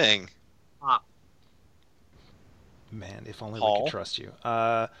anything. Stop. Man, if only we could trust you.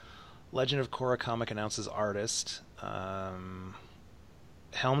 Legend of Korra comic announces artist. Helmed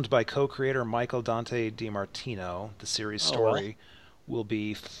by co-creator Michael Dante DiMartino, the series story will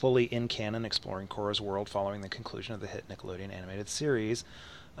be fully in canon, exploring Korra's world following the conclusion of the hit Nickelodeon animated series.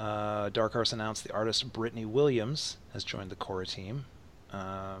 Dark Horse announced the artist Brittany Williams has joined the Korra team,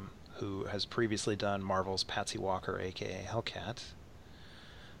 who has previously done Marvel's Patsy Walker, a.k.a. Hellcat.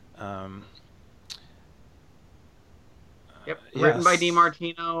 Yep, written by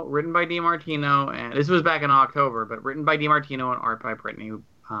DiMartino, and this was back in October, but written by DiMartino and art by Brittany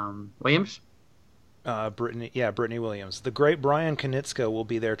Williams. Brittany Williams. The great Brian Konechko will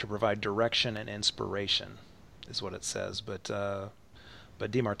be there to provide direction and inspiration, is what it says. But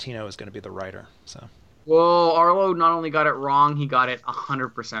DiMartino is going to be the writer. So. Well, Arlo not only got it wrong, he got it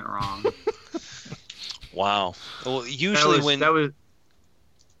 100% wrong. Wow. Well, usually Go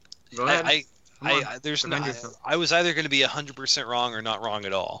ahead. I was either going to be 100% wrong or not wrong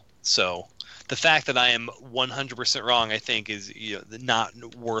at all. So the fact that I am 100% wrong, I think, is not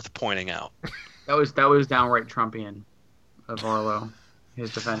worth pointing out. That was downright Trumpian of Arlo.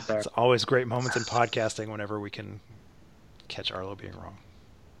 His defense there. It's always great moments in podcasting whenever we can catch Arlo being wrong.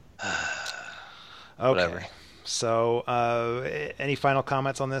 Okay. Whatever. So, any final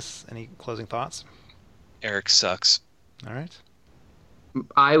comments on this? Any closing thoughts? Eric sucks. All right.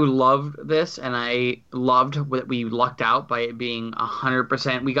 I loved this, and I loved that we lucked out by it being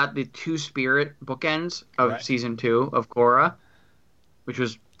 100%. We got the two Spirit bookends of season 2 of Korra, which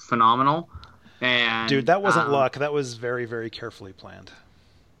was phenomenal. And dude, that wasn't luck. That was very, very carefully planned.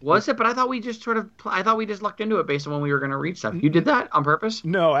 Was it? But I thought we just lucked into it based on when we were going to read stuff. You did that on purpose?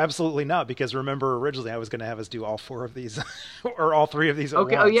 No, absolutely not. Because remember, originally I was going to have us do all 4 of these, or all 3 of these.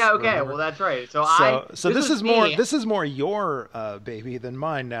 Okay. At once, Okay. remember? Well, that's right. So this is more. This is more your baby than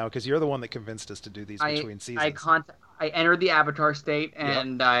mine now, because you're the one that convinced us to do these between seasons. I entered the Avatar state,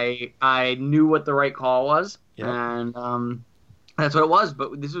 and I knew what the right call was, and that's what it was.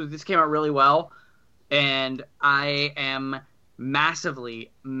 But this came out really well, and I am massively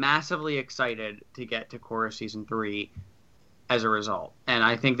excited to get to Korra season 3 as a result. And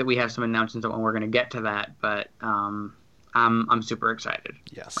I think that we have some announcements on when we're going to get to that, but I'm super excited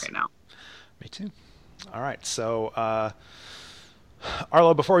right now. Me too. All right. So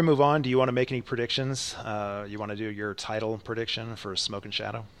Arlo, before we move on, do you want to make any predictions? You want to do your title prediction for Smoke and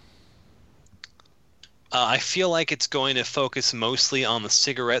Shadow? I feel like it's going to focus mostly on the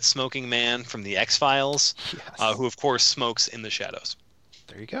cigarette smoking man from the X-Files, who of course smokes in the shadows.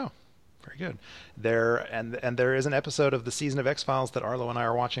 There you go. Very good. There is an episode of the season of X-Files that Arlo and I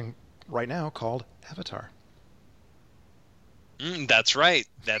are watching right now called Avatar. That's right.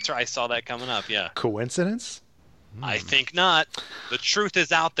 I saw that coming up. Yeah. Coincidence? I think not. The truth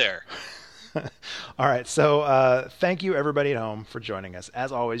is out there. All right, so thank you everybody at home for joining us.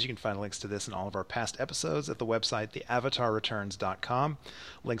 As always, you can find links to this and all of our past episodes at the website theavatarreturns.com.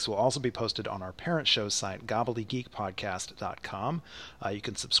 Links will also be posted on our parent show site, gobbledygeekpodcast.com. You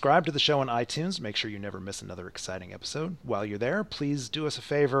can subscribe to the show on iTunes. Make sure you never miss another exciting episode. While you're there, please do us a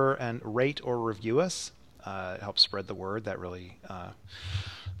favor and rate or review us. It helps spread the word. That really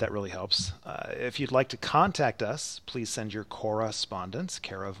helps. If you'd like to contact us, please send your correspondence,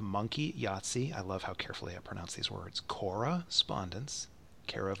 care of Monkey Yahtzee. I love how carefully I pronounce these words. Correspondence,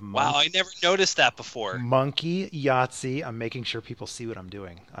 care of Monkey. Wow, I never noticed that before. Monkey Yahtzee. I'm making sure people see what I'm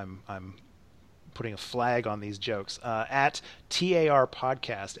doing. I'm putting a flag on these jokes. At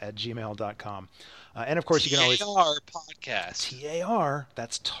tarpodcast@gmail.com. And of course, you can always TAR podcast. TAR.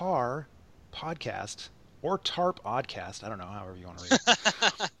 That's TAR podcast. Or TARP Oddcast. I don't know, however you want to read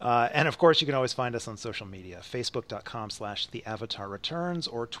it. And of course, you can always find us on social media.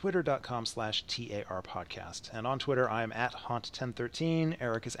 Facebook.com/TheAvatarReturns or Twitter.com/TAR Podcast. And on Twitter, I am at Haunt1013.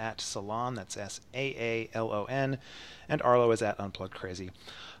 Eric is at Salon. That's SAALON. And Arlo is at Unplugged Crazy.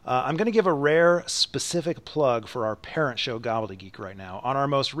 I'm going to give a rare, specific plug for our parent show, Gobbledygook, right now. On our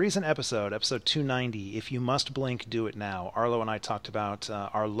most recent episode, episode 290, If You Must Blink, Do It Now, Arlo and I talked about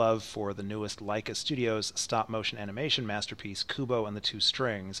our love for the newest Leica Studios stop-motion animation masterpiece, Kubo and the Two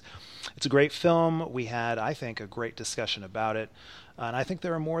Strings. It's a great film. We had, I think, a great discussion about it. And I think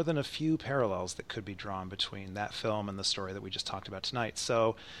there are more than a few parallels that could be drawn between that film and the story that we just talked about tonight.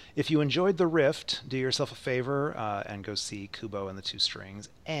 So if you enjoyed The Rift, do yourself a favor and go see Kubo and the Two Strings,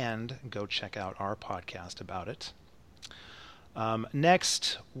 and go check out our podcast about it.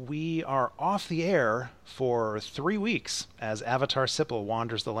 Next, we are off the air for 3 weeks as Avatar Sipple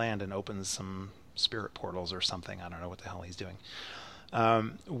wanders the land and opens some spirit portals or something. I don't know what the hell he's doing.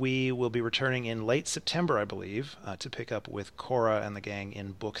 We will be returning in late September, I believe, to pick up with Cora and the gang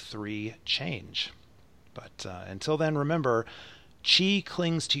in Book 3, Change. But until then, remember, Chi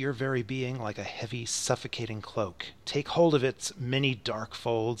clings to your very being like a heavy, suffocating cloak. Take hold of its many dark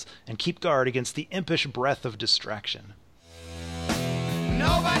folds and keep guard against the impish breath of distraction.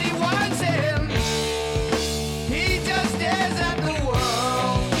 Nobody wants him. He just stares at the world.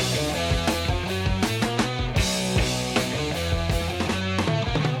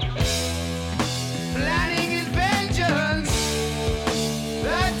 Planning his vengeance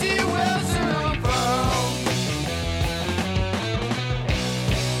that he will soon unfurl.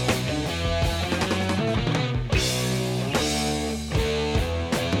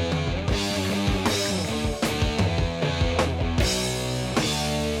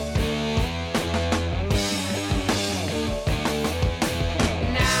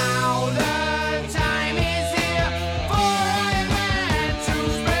 Now the time is here for a man to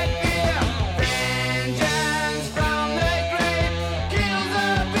spread fear. Vengeance from the grave kills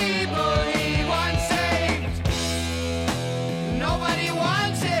the people he once saved. Nobody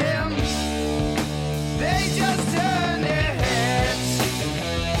wants him. They just turn their heads.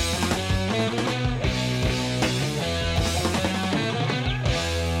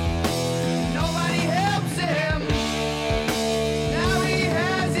 Nobody helps him. Now he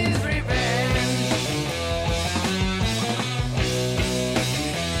has his revenge.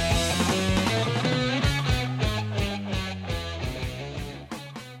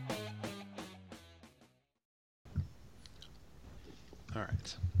 All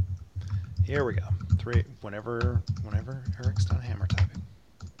right. Here we go. 3, whenever Eric's done hammer typing.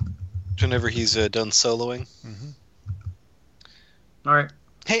 Whenever he's done soloing. Mm-hmm. All right.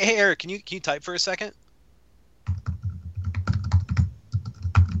 Hey, Eric, can you type for a second?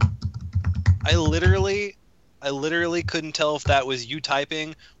 I literally couldn't tell if that was you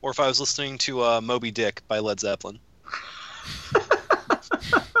typing or if I was listening to Moby Dick by Led Zeppelin.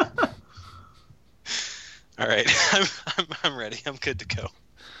 All right, I'm ready. I'm good to go.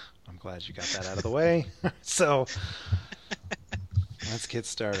 I'm glad you got that out of the way. So let's get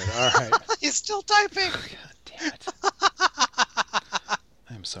started. All right. He's still typing. God damn it. I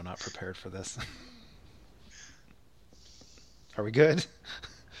am so not prepared for this. Are we good?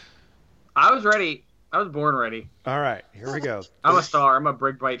 I was ready. I was born ready. All right, here we go. I'm a star. I'm a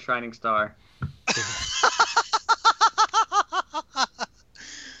bright, bright, shining star.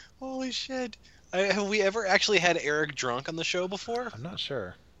 Holy shit. Have we ever actually had Eric drunk on the show before? I'm not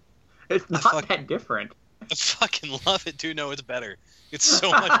sure. It's not that different. I fucking love it, dude. No, it's better. It's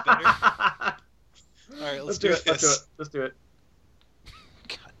so much better. All right, let's do this. Let's do it.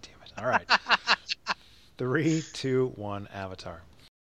 God damn it. All right. 3, 2, 1, Avatar.